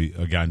football be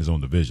a guy in his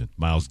own division,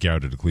 Myles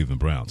Garrett of the Cleveland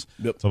Browns.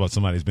 Yep. Talk about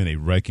somebody who's been a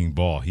wrecking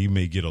ball. He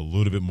may get a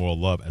little bit more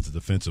love as a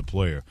defensive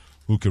player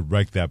who could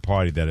wreck that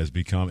party that has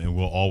become and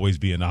will always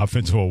be an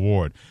offensive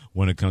award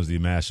when it comes to the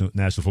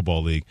National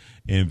Football League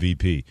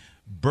MVP.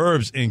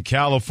 Burbs in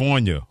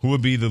California, who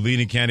would be the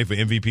leading candidate for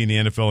MVP in the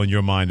NFL in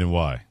your mind and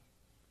why?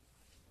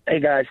 Hey,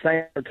 guys,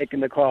 thanks for taking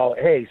the call.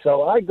 Hey,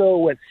 so I go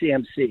with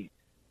CMC,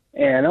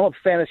 and I'm a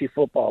fantasy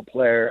football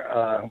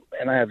player,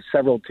 and I have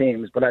several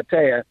teams. But I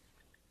tell you,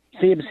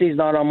 CMC's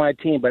not on my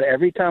team, but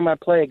every time I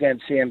play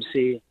against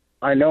CMC,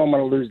 I know I'm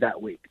going to lose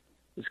that week.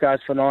 This guy's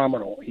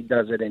phenomenal. He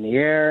does it in the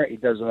air. He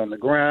does it on the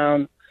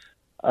ground.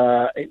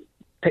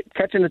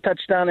 Catching a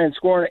touchdown and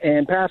scoring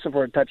and passing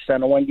for a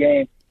touchdown in one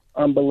game,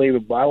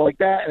 unbelievable. I like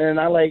that. And then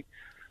I like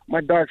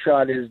my dark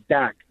shot is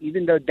Dak.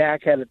 Even though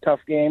Dak had a tough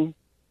game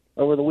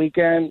over the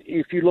weekend,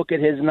 if you look at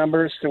his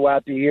numbers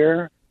throughout the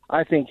year,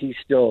 I think he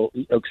still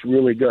looks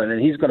really good,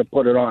 and he's going to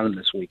put it on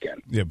this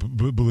weekend. Yeah,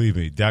 believe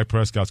me, Dak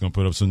Prescott's going to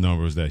put up some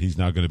numbers that he's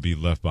not going to be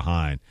left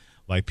behind.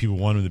 Like people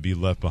want him to be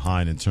left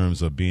behind in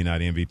terms of being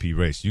out of the MVP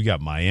race. You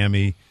got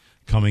Miami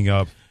coming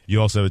up.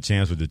 You also have a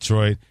chance with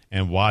Detroit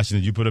and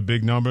Washington. You put up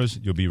big numbers,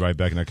 you'll be right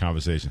back in that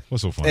conversation.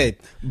 What's so funny? Hey,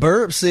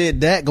 Burb said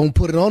Dak going to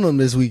put it on him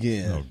this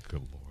weekend. Oh, good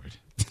Lord.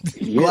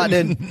 Go out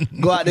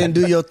there and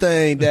do your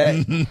thing,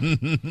 Dak.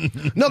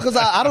 No, because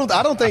I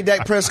don't think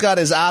Dak Prescott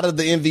is out of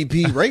the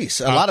MVP race.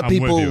 A lot of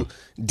people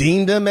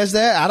deemed him as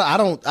that. I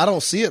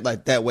don't see it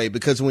like that way,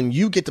 because when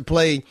you get to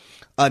play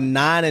a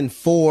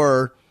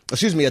 10-4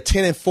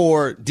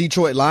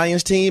 Detroit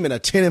Lions team and a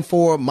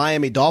 10-4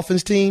 Miami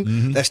Dolphins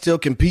team that's still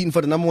competing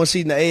for the number one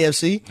seed in the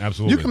AFC,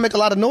 absolutely, you can make a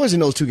lot of noise in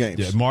those two games.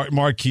 Yeah,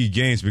 marquee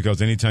games,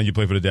 because anytime you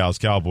play for the Dallas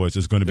Cowboys,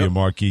 it's going to be a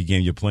marquee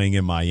game. You're playing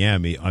in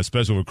Miami,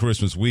 especially over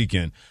Christmas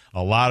weekend.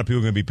 A lot of people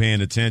are going to be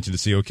paying attention to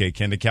see, okay,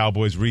 can the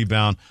Cowboys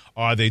rebound?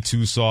 Are they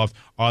too soft?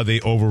 Are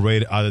they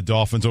overrated? Are the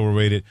Dolphins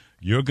overrated?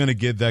 You're going to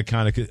get that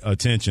kind of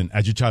attention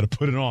as you try to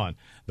put it on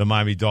the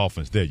Miami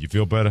Dolphins. There, you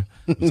feel better?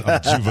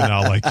 I'm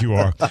juvenile like you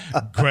are.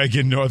 Greg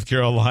in North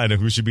Carolina,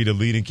 who should be the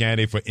leading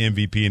candidate for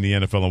MVP in the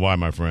NFL, and why,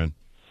 my friend?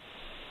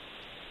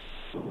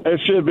 It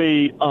should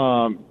be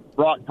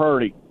Brock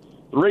Purdy.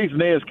 The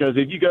reason is because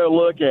if you go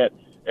look at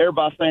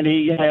everybody saying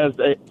he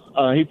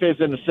fits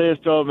in the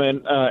system,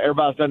 and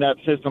everybody's done that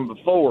system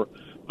before.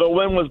 But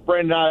when was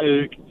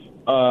Brandon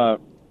Ayuk,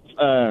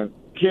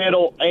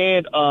 Kittle,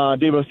 and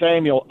Deebo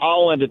Samuel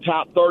all in the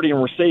top 30 in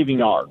receiving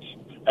yards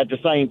at the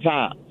same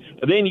time?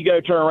 And then you go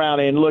turn around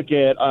and look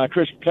at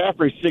Chris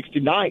McCaffrey,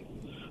 69th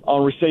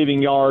on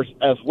receiving yards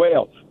as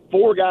well.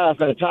 4 guys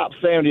in the top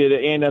 70 of the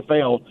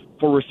NFL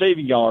for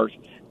receiving yards.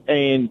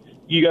 And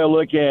you go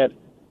look at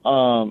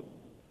George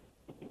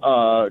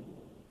Kittle.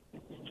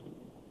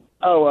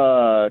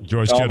 Oh,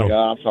 my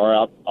God, I'm sorry.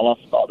 I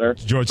lost the thought there.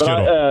 George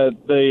Kittle.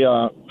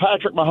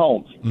 Patrick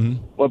Mahomes. Mm-hmm.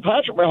 When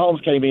Patrick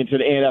Mahomes came into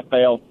the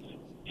NFL,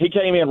 he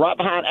came in right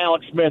behind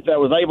Alex Smith that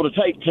was able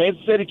to take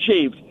Kansas City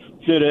Chiefs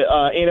to the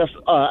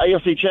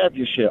AFC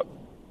Championship.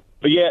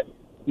 But yet,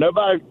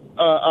 nobody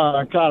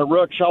kind of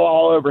ruckshaw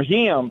all over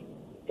him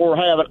for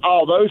having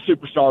all those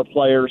superstar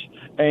players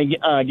and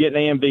getting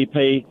the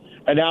MVP.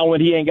 And now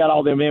when he ain't got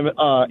all them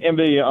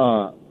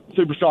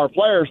superstar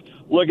players,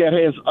 look at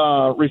his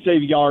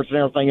receiving yards and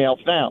everything else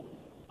now.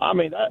 I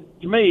mean,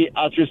 to me,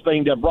 I just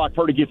think that Brock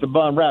Purdy gets a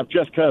bum rap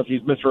just because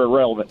he's Mr.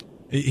 Irrelevant.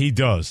 He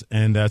does,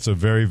 and that's a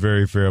very,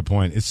 very fair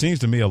point. It seems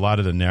to me a lot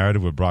of the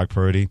narrative with Brock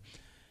Purdy,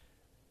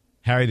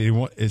 Harry,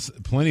 it's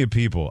plenty of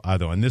people,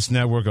 either on this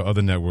network or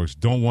other networks,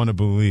 don't want to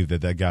believe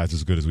that guy's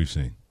as good as we've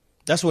seen.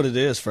 That's what it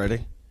is,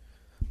 Freddie.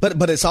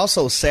 But it's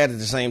also sad at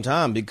the same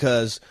time,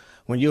 because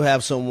when you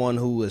have someone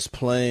who is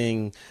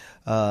playing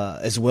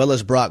as well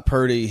as Brock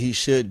Purdy, he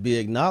should be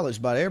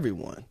acknowledged by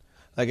everyone.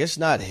 Like, it's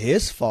not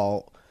his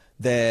fault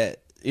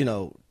that,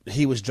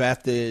 he was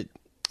drafted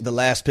the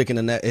last pick in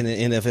the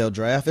NFL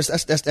draft.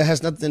 That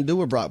has nothing to do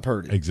with Brock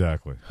Purdy.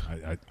 Exactly.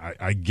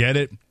 I get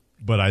it,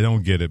 but I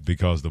don't get it,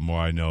 because the more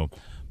I know,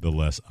 the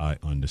less I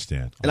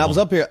understand. And I was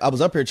up here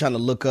trying to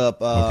look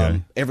up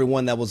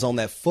everyone that was on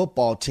that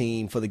football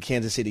team for the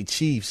Kansas City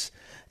Chiefs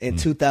in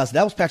 2000.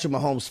 That was Patrick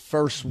Mahomes'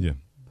 first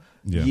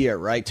year,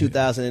 right?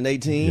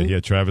 2018. Yeah, he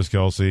had Travis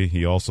Kelce.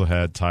 He also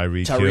had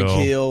Tyreek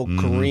Hill,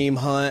 Kareem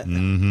Hunt.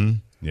 Mm-hmm.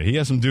 Yeah, he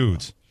had some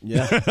dudes.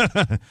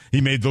 Yeah.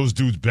 He made those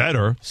dudes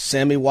better.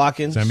 Sammy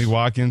Watkins,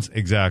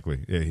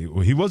 exactly.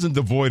 Yeah, he wasn't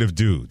devoid of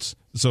dudes.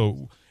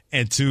 So,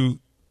 and to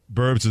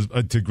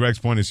Greg's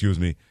point,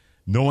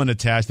 no one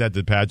attached that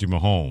to Patrick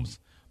Mahomes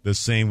the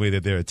same way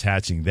that they're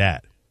attaching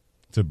that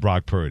to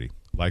Brock Purdy.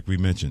 Like we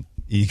mentioned,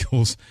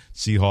 Eagles,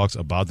 Seahawks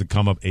about to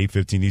come up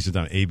 8:15 Eastern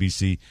Time,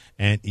 ABC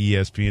and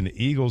ESPN.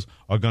 The Eagles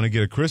are going to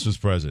get a Christmas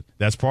present.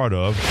 That's part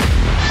of.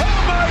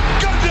 Oh, my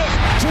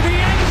goodness! To the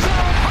end zone,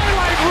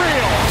 highlight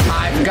reel.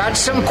 I've got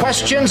some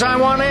questions I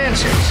want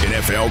answered.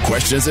 NFL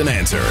questions and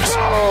answers.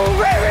 Oh,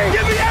 baby!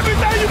 Give me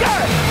everything you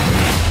got!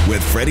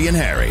 With Freddie and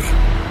Harry.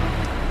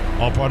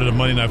 All part of the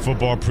Monday Night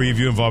Football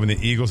preview involving the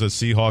Eagles at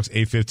Seahawks,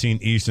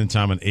 8:15 Eastern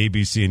Time on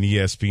ABC and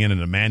ESPN,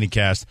 and the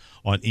ManningCast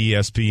on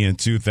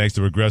ESPN2. Thanks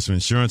to Progressive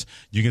Insurance.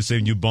 You can save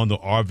when you bundle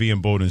RV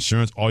and boat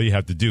insurance. All you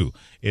have to do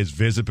is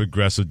visit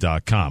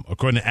Progressive.com.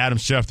 According to Adam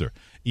Schefter,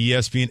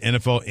 ESPN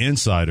NFL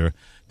insider,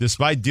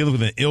 despite dealing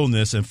with an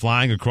illness and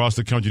flying across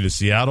the country to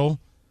Seattle,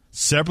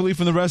 separately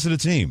from the rest of the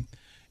team,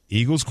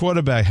 Eagles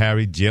quarterback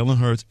Harry Jalen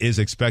Hurts is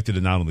expected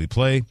to not only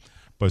play,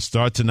 but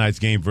start tonight's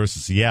game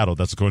versus Seattle.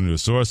 That's according to a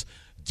source.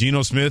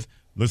 Geno Smith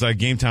Looks like a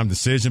game-time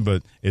decision,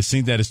 but it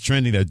seems that it's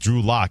trending that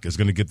Drew Lock is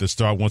going to get the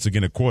start once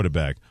again at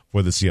quarterback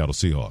for the Seattle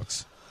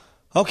Seahawks.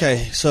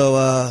 Okay,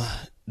 so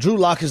Drew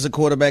Lock is the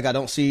quarterback. I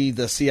don't see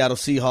the Seattle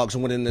Seahawks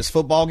winning this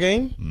football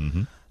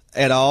game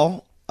at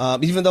all.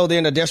 Even though they're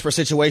in a desperate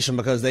situation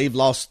because they've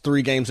lost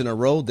 3 games in a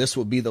row, this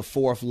would be the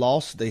 4th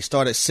loss. They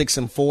started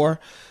 6-4.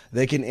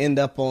 They can end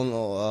up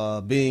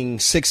on being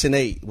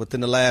 6-8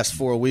 within the last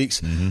 4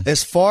 weeks.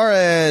 As far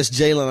as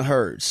Jalen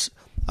Hurts,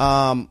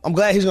 I'm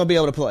glad he's going to be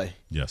able to play.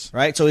 Yes.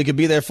 Right? So he could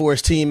be there for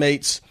his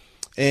teammates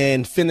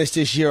and finish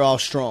this year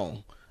off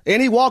strong.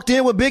 And he walked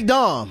in with Big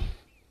Dom.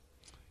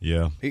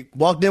 Yeah. He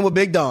walked in with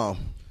Big Dom.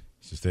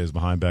 He stays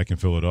behind back in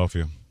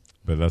Philadelphia.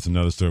 But that's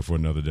another story for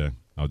another day.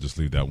 I'll just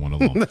leave that one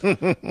alone.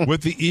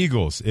 With the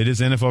Eagles, it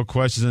is NFL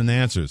questions and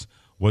answers.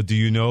 What do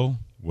you know?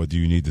 What do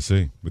you need to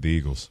see with the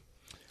Eagles?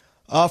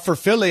 For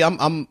Philly,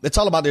 it's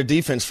all about their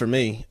defense for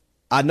me.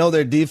 I know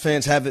their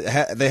defense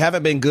they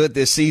haven't been good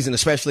this season,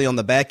 especially on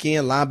the back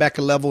end, linebacker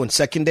level, and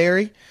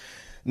secondary.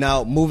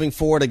 Now, moving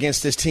forward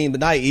against this team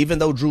tonight, even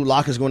though Drew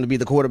Lock is going to be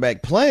the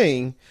quarterback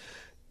playing,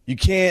 you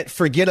can't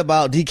forget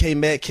about DK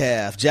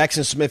Metcalf,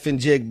 Jackson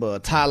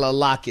Smith-Njigba, Tyler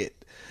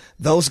Lockett.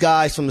 Those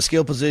guys from the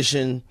skill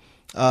position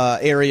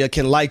area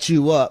can light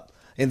you up,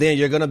 and then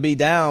you're going to be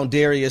down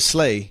Darius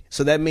Slay.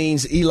 So that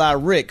means Eli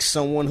Ricks,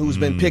 someone who's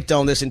been picked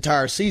on this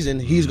entire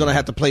season, he's going to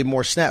have to play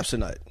more snaps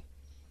tonight.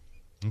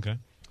 Okay.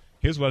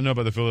 Here's what I know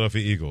about the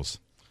Philadelphia Eagles.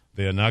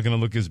 They are not going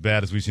to look as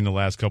bad as we've seen the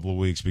last couple of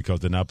weeks because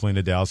they're not playing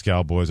the Dallas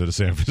Cowboys or the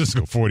San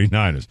Francisco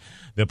 49ers.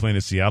 They're playing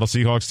the Seattle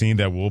Seahawks team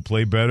that will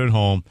play better at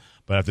home,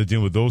 but after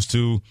dealing with those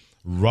two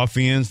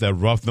ruffians that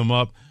rough them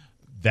up,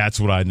 that's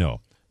what I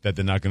know, that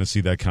they're not going to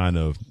see that kind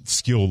of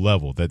skill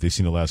level that they've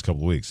seen the last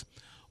couple of weeks.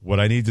 What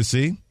I need to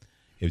see,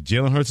 if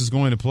Jalen Hurts is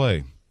going to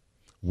play,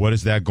 what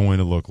is that going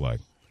to look like?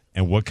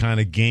 And what kind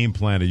of game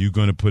plan are you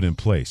going to put in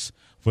place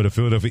for the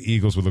Philadelphia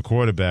Eagles with a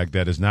quarterback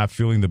that is not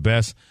feeling the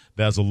best,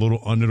 that's a little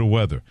under the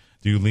weather?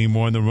 Do you lean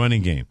more in the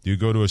running game? Do you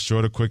go to a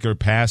shorter, quicker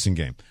passing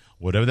game?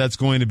 Whatever that's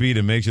going to be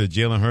to make sure that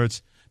Jalen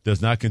Hurts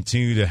does not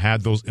continue to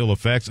have those ill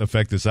effects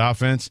affect this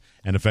offense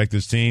and affect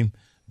this team,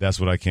 that's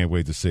what I can't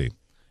wait to see.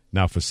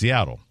 Now, for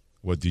Seattle,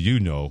 what do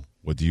you know?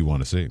 What do you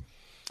want to see?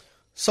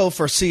 So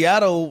for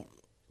Seattle,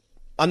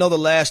 I know the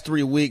last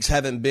 3 weeks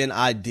haven't been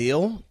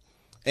ideal,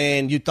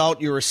 and you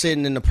thought you were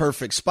sitting in the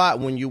perfect spot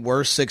when you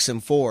were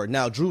 6-4.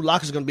 Now, Drew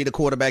Lock is going to be the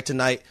quarterback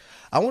tonight.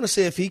 I want to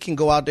see if he can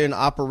go out there and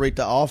operate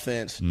the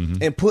offense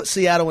and put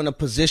Seattle in a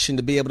position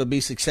to be able to be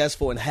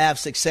successful and have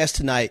success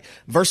tonight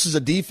versus a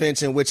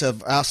defense in which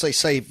I'll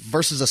say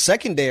versus a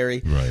secondary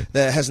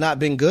that has not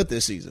been good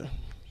this season.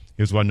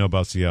 Here's what I know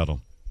about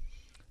Seattle.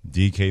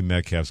 DK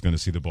Metcalf's going to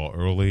see the ball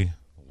early,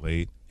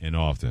 late, and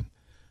often.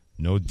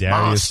 No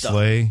Darius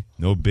Slay,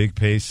 no big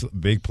play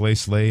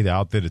Slade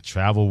out there to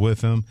travel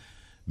with him.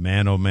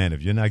 Man, oh, man,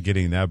 if you're not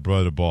getting that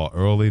brother ball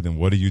early, then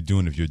what are you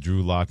doing if you're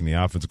Drew Lock and the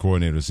offensive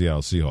coordinator of the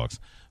Seattle Seahawks?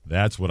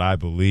 That's what I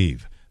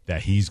believe,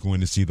 that he's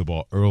going to see the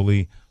ball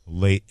early,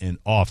 late, and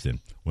often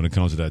when it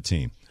comes to that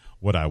team.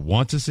 What I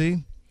want to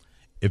see,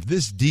 if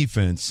this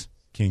defense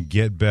can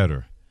get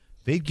better,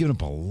 they've given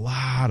up a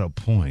lot of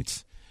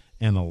points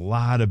and a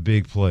lot of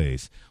big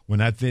plays. When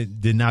I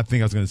did not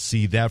think I was going to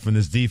see that from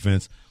this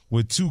defense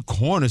with 2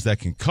 corners that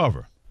can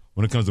cover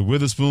when it comes to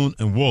Witherspoon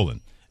and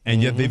Woolen.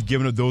 And yet they've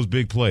given up those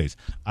big plays,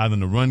 either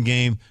in the run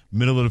game,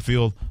 middle of the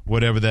field,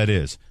 whatever that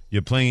is.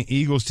 You're playing an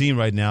Eagles team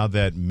right now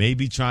that may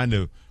be trying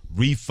to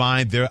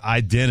refine their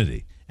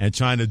identity and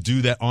trying to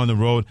do that on the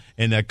road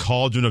in that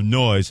cauldron of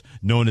noise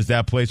known as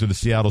that place where the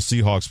Seattle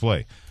Seahawks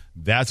play.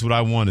 That's what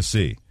I want to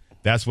see.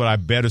 That's what I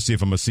better see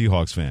if I'm a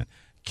Seahawks fan.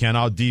 Can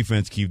our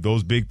defense keep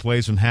those big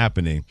plays from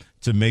happening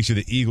to make sure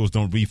the Eagles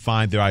don't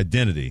refine their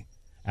identity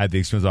at the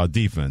expense of our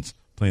defense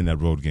playing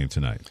that road game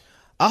tonight?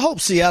 I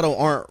hope Seattle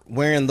aren't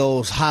wearing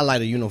those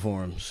highlighter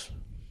uniforms.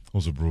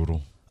 Those are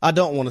brutal. I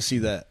don't want to see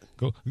that.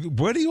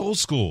 Wear the old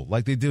school,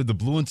 like they did the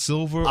blue and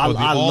silver or the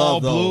I all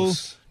love blue.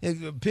 Those.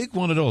 Yeah, pick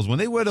one of those. When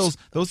they wear those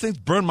things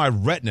burn my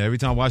retina every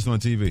time I watch them on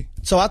TV.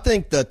 So I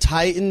think the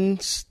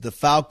Titans, the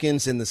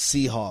Falcons, and the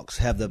Seahawks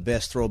have the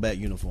best throwback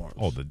uniforms.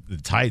 Oh, the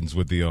Titans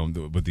with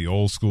the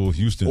old school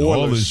Houston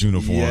Oilers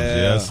uniforms.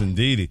 Yeah. Yes,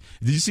 indeed.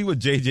 Did you see what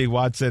J.J.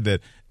 Watt said,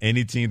 that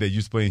any team that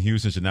used to play in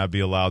Houston should not be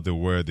allowed to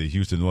wear the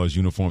Houston Oilers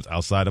uniforms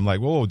outside? I'm like,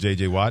 whoa,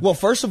 J.J. Watt. Well,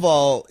 first of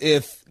all,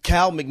 if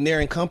Cal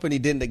McNair and company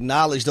didn't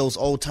acknowledge those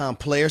old-time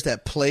players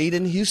that played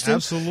in Houston.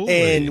 Absolutely.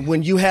 And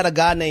when you had a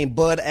guy named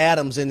Bud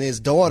Adams and his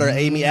daughter,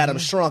 Amy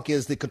Adams Strunk,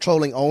 is the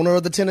controlling owner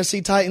of the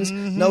Tennessee Titans,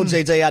 no,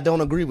 JJ, I don't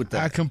agree with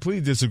that. I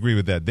completely disagree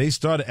with that. They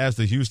started as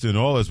the Houston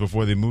Oilers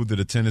before they moved to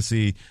the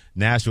Tennessee,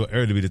 Nashville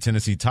area to be the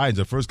Tennessee Titans.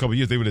 The first couple of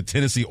years, they were the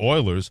Tennessee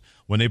Oilers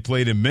when they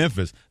played in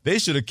Memphis. They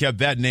should have kept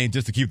that name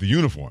just to keep the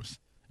uniforms,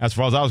 as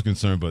far as I was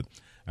concerned, but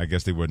I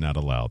guess they were not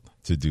allowed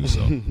to do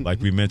so.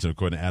 Like we mentioned,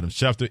 according to Adam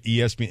Schefter,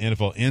 ESPN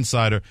NFL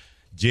insider,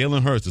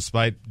 Jalen Hurts,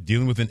 despite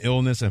dealing with an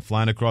illness and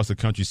flying across the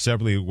country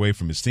separately away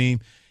from his team,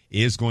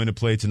 is going to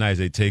play tonight as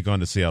they take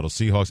on the Seattle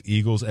Seahawks.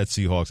 Eagles at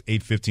Seahawks,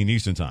 8:15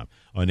 Eastern Time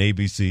on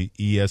ABC,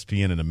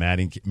 ESPN, and the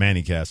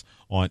Manningcast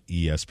on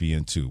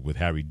ESPN2. With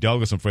Harry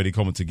Douglas and Freddie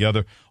Coleman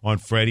together on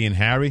Freddie and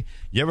Harry.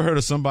 You ever heard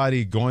of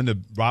somebody going to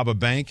rob a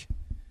bank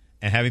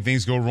and having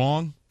things go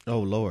wrong? Oh,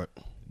 Lord.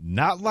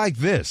 Not like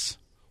this,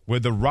 where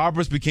the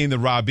robbers became the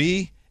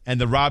robbee and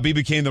the robbie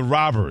became the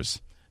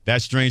robbers.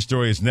 That strange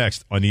story is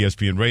next on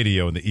ESPN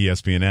Radio and the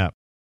ESPN app.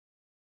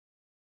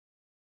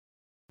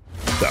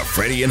 The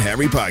Freddie and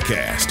Harry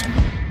Podcast.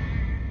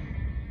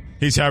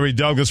 He's Harry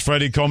Douglas,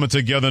 Freddie Coleman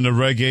together in the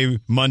Reggae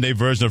Monday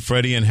version of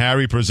Freddie and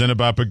Harry, presented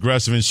by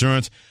Progressive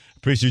Insurance.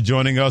 Appreciate you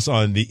joining us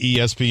on the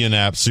ESPN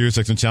app,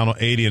 SiriusXM Channel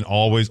 80, and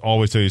always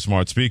tell your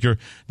smart speaker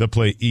to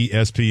play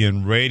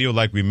ESPN Radio.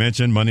 Like we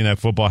mentioned, Monday Night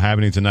Football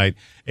happening tonight,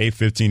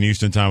 8:15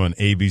 Eastern Time on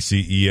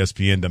ABC,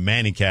 ESPN, the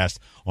Manningcast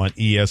on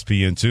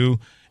ESPN2.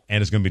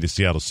 And it's going to be the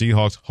Seattle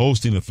Seahawks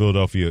hosting the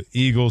Philadelphia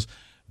Eagles.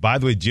 By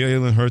the way,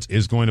 Jalen Hurts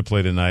is going to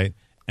play tonight.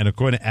 And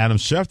according to Adam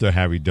Schefter,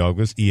 Harry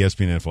Douglas,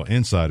 ESPN NFL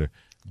Insider,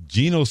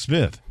 Geno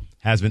Smith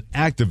has been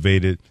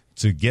activated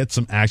to get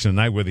some action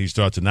tonight. Whether he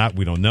starts or not,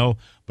 we don't know.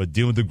 But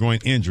dealing with the groin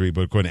injury.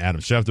 But according to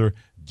Adam Schefter,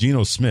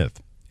 Geno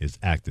Smith is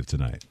active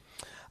tonight.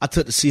 I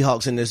took the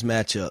Seahawks in this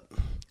matchup.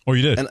 Oh,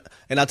 you did?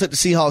 And I took the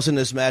Seahawks in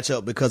this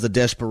matchup because of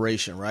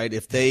desperation, right?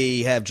 If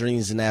they have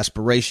dreams and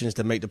aspirations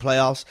to make the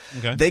playoffs,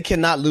 they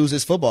cannot lose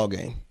this football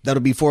game.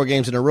 That'll be 4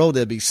 games in a row.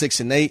 They'll be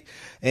 6-8,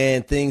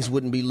 and things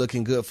wouldn't be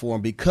looking good for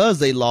them because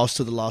they lost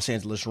to the Los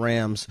Angeles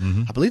Rams.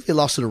 Mm-hmm. I believe they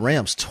lost to the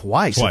Rams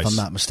twice, if I'm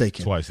not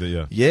mistaken. Twice,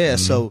 yeah. Yeah,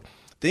 so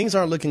things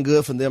aren't looking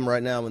good for them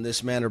right now in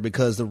this manner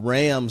because the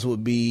Rams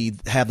would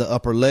have the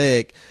upper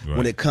leg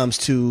when it comes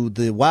to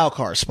the wild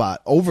card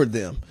spot over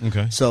them.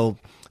 Okay. So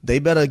they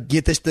better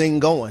get this thing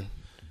going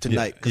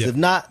tonight because if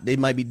not, they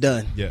might be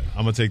done. Yeah,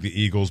 I'm going to take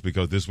the Eagles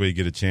because this way you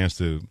get a chance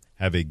to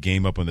have a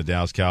game up on the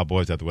Dallas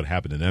Cowboys after what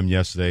happened to them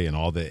yesterday and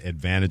all the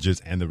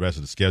advantages and the rest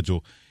of the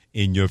schedule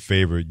in your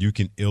favor. You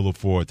can ill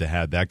afford to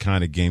have that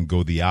kind of game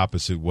go the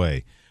opposite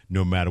way,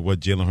 no matter what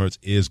Jalen Hurts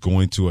is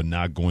going to or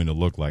not going to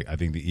look like. I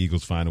think the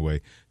Eagles find a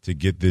way to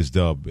get this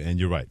dub. And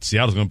you're right.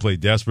 Seattle's going to play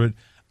desperate.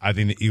 I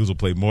think the Eagles will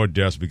play more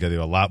desperate because they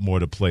have a lot more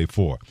to play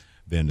for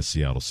than the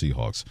Seattle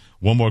Seahawks.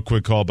 One more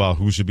quick call about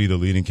who should be the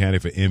leading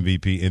candidate for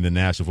MVP in the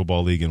National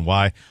Football League and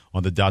why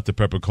on the Dr.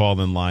 Pepper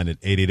call-in line at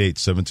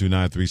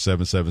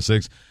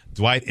 888-729-3776.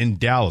 Dwight in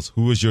Dallas,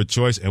 who is your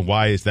choice and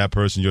why is that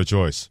person your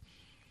choice?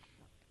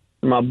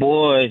 My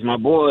boys.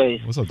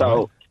 What's up,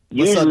 Dwight?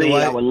 Usually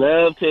I would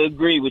love to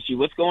agree with you.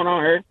 What's going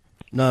on here?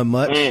 Not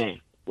much. Man,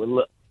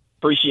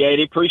 appreciate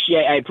it.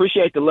 I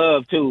appreciate the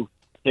love, too.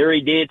 Harry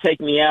did take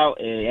me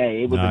out, and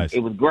hey,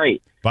 it was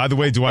great. By the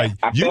way, Dwight,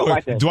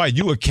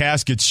 you were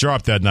casket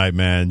sharp that night,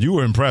 man. You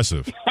were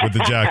impressive with the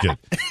jacket.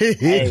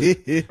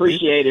 Hey,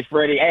 appreciate it,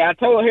 Freddie. Hey, I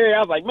told Harry, I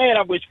was like, man,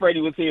 I wish Freddie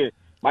was here.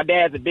 My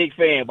dad's a big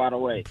fan, by the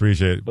way.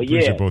 Appreciate it.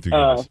 Appreciate both of you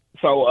guys.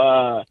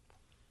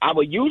 I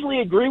would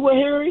usually agree with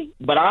Harry,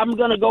 but I'm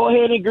going to go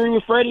ahead and agree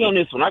with Freddie on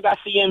this one. I got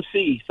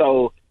CMC,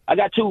 so I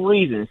got 2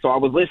 reasons. So I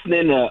was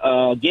listening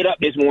to Get Up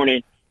this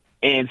morning,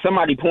 and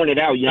somebody pointed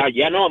out,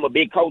 I know I'm a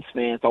big Colts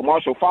fan, so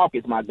Marshall Faulk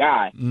is my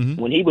guy.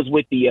 Mm-hmm. When he was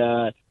with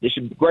the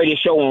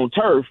Greatest Show on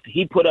Turf,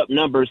 he put up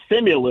numbers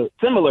similar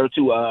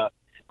to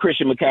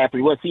Christian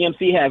McCaffrey. What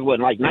CMC has,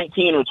 like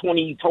 19 or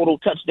 20 total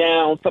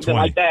touchdowns, something 20,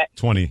 like that.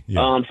 20,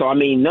 yeah.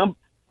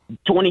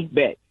 20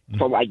 bet. Mm-hmm.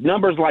 So like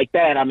numbers like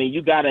that, I mean,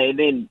 you gotta. And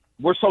then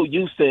we're so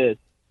used to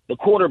the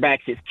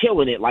quarterbacks is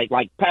killing it, like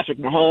Patrick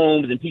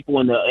Mahomes and people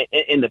in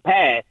the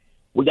past.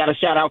 We got to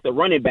shout out the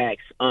running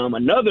backs.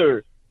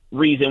 Another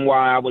reason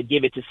why I would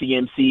give it to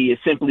CMC is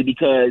simply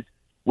because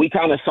we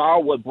kind of saw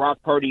what Brock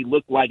Purdy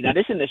looked like. Now,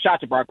 this isn't a shot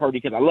to Brock Purdy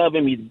because I love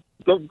him. He's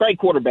a great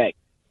quarterback.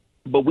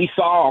 But we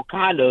saw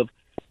kind of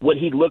what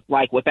he looked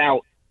like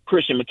without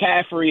Christian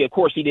McCaffrey. Of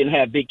course, he didn't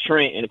have Big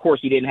Trent, and, of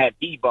course, he didn't have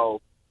Debo.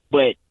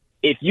 But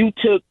if you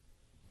took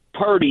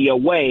Purdy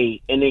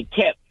away and then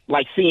kept,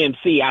 like,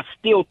 CMC, I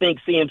still think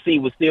CMC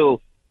would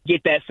still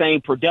get that same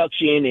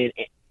production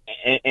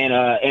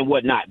and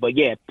whatnot. But,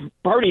 yeah,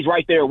 Purdy's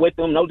right there with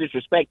him. No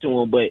disrespect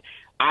to him, but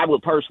I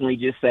would personally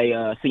just say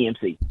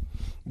CMC.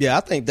 Yeah,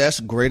 I think that's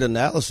great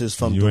analysis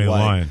from you Dwight.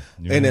 Ain't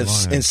lying.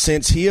 And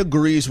since he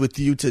agrees with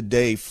you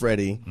today,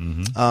 Freddie,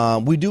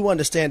 we do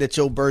understand that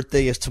your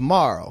birthday is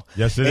tomorrow.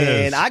 Yes, it is.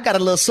 And I got a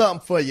little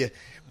something for you.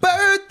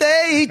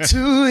 Birthday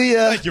to you.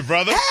 Thank you,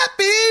 brother.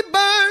 Happy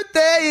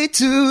birthday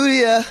to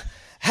you.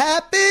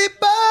 Happy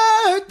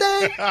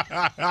birthday.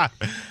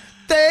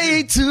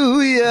 Day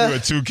to you. You are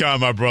too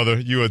kind, my brother.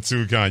 You are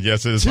too kind.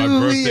 Yes, it is my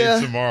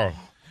birthday tomorrow.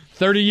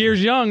 30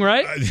 years young,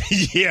 right?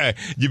 Yeah,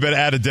 you better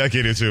add a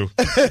decade or 2. Or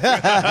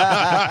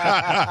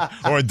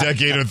a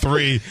decade or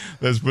 3.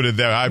 Let's put it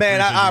there. I appreciate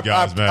you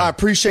guys, man. I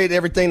appreciate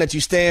everything that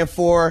you stand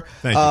for.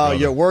 Thank you,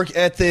 your work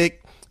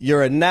ethic,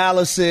 your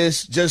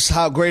analysis, just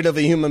how great of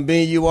a human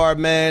being you are,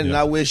 man. Yeah. And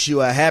I wish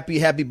you a happy,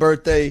 happy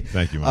birthday.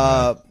 Thank you,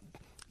 man.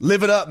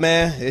 Live it up,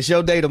 man. It's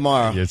your day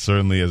tomorrow. It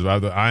certainly is.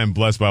 I am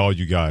blessed by all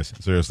you guys.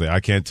 Seriously,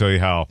 I can't tell you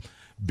how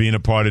being a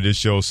part of this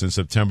show since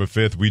September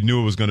 5th, we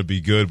knew it was going to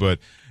be good, but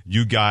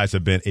You guys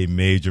have been a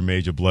major,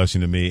 major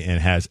blessing to me and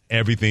has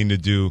everything to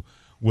do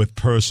with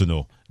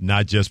personal,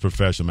 not just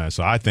professional, man.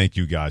 So I thank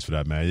you guys for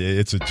that, man.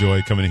 It's a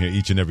joy coming in here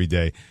each and every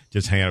day,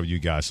 just hanging out with you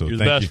guys. So You're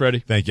thank the best, you, Freddie.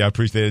 Thank you. I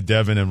appreciate it,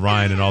 Devin and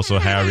Ryan, and also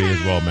Harry as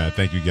well, man.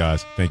 Thank you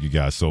guys. Thank you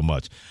guys so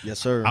much. Yes,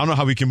 sir. I don't know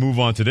how we can move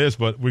on to this,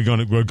 but we're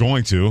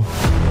going to.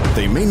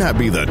 They may not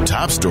be the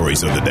top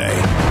stories of the day,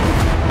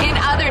 In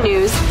other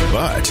news,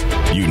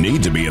 but you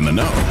need to be in the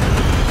know.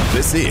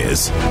 This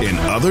is In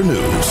Other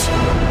News.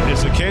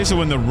 It's a case of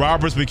when the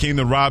robbers became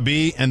the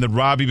robbee and the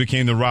robbie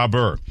became the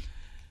robber.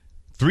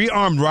 3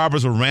 armed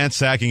robbers were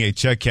ransacking a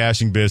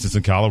check-cashing business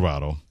in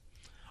Colorado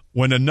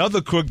when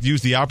another crook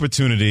used the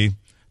opportunity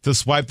to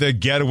swipe their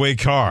getaway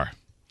car.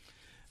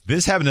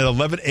 This happened at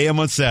 11 a.m.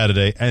 on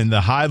Saturday in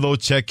the high-low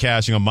check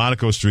cashing on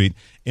Monaco Street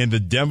in the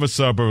Denver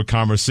suburb of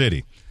Commerce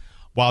City.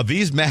 While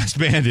these masked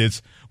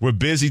bandits were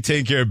busy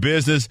taking care of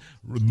business,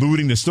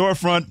 looting the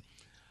storefront,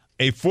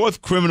 a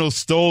 4th criminal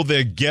stole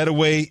their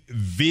getaway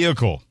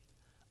vehicle.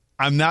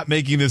 I'm not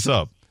making this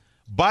up.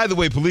 By the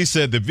way, police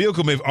said the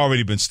vehicle may have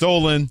already been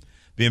stolen.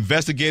 The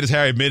investigators,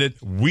 Harry, admitted,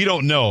 we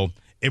don't know.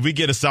 If we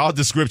get a solid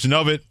description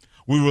of it,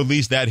 we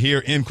release that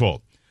here, end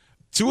quote.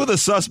 2 of the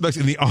suspects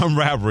in the armed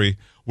robbery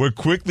were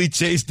quickly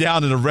chased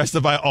down and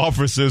arrested by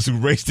officers who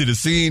raced to the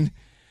scene.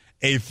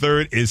 A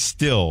 3rd is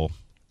still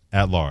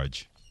at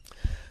large.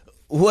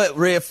 What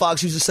Red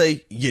Fox used to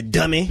say, you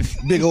dummy,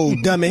 big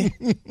old dummy.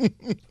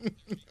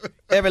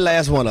 Every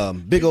last one of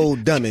them, big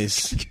old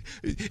dummies.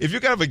 If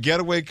you got a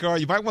getaway car,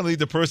 you might want to leave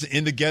the person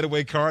in the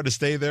getaway car to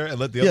stay there and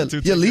let the other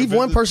 2 take Yeah, leave their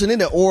one business. person in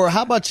there, or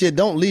how about you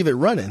don't leave it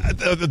running?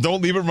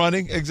 Don't leave it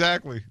running,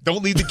 exactly.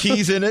 Don't leave the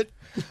keys in it.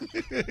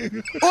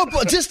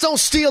 Or just don't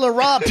steal or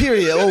rob,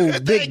 period. Oh,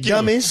 big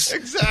dummies.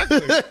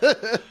 Exactly.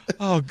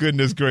 Oh,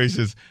 goodness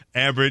gracious.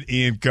 Amber and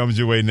Ian comes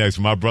your way next.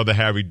 My brother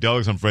Harry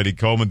Douglas, I'm Freddie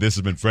Coleman. This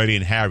has been Freddie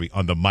and Harry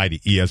on the mighty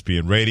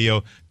ESPN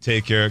Radio.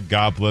 Take care,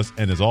 God bless,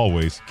 and as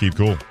always, keep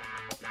cool.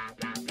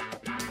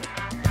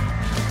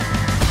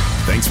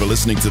 Thanks for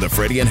listening to the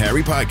Freddie and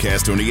Harry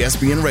podcast on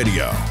ESPN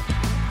Radio.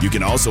 You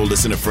can also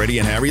listen to Freddie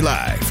and Harry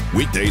live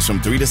weekdays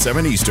from 3 to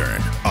 7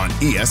 Eastern on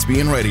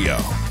ESPN Radio,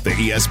 the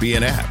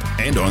ESPN app,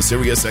 and on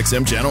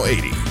SiriusXM Channel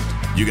 80.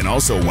 You can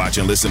also watch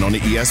and listen on the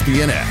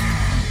ESPN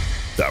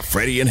app. The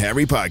Freddie and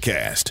Harry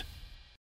podcast.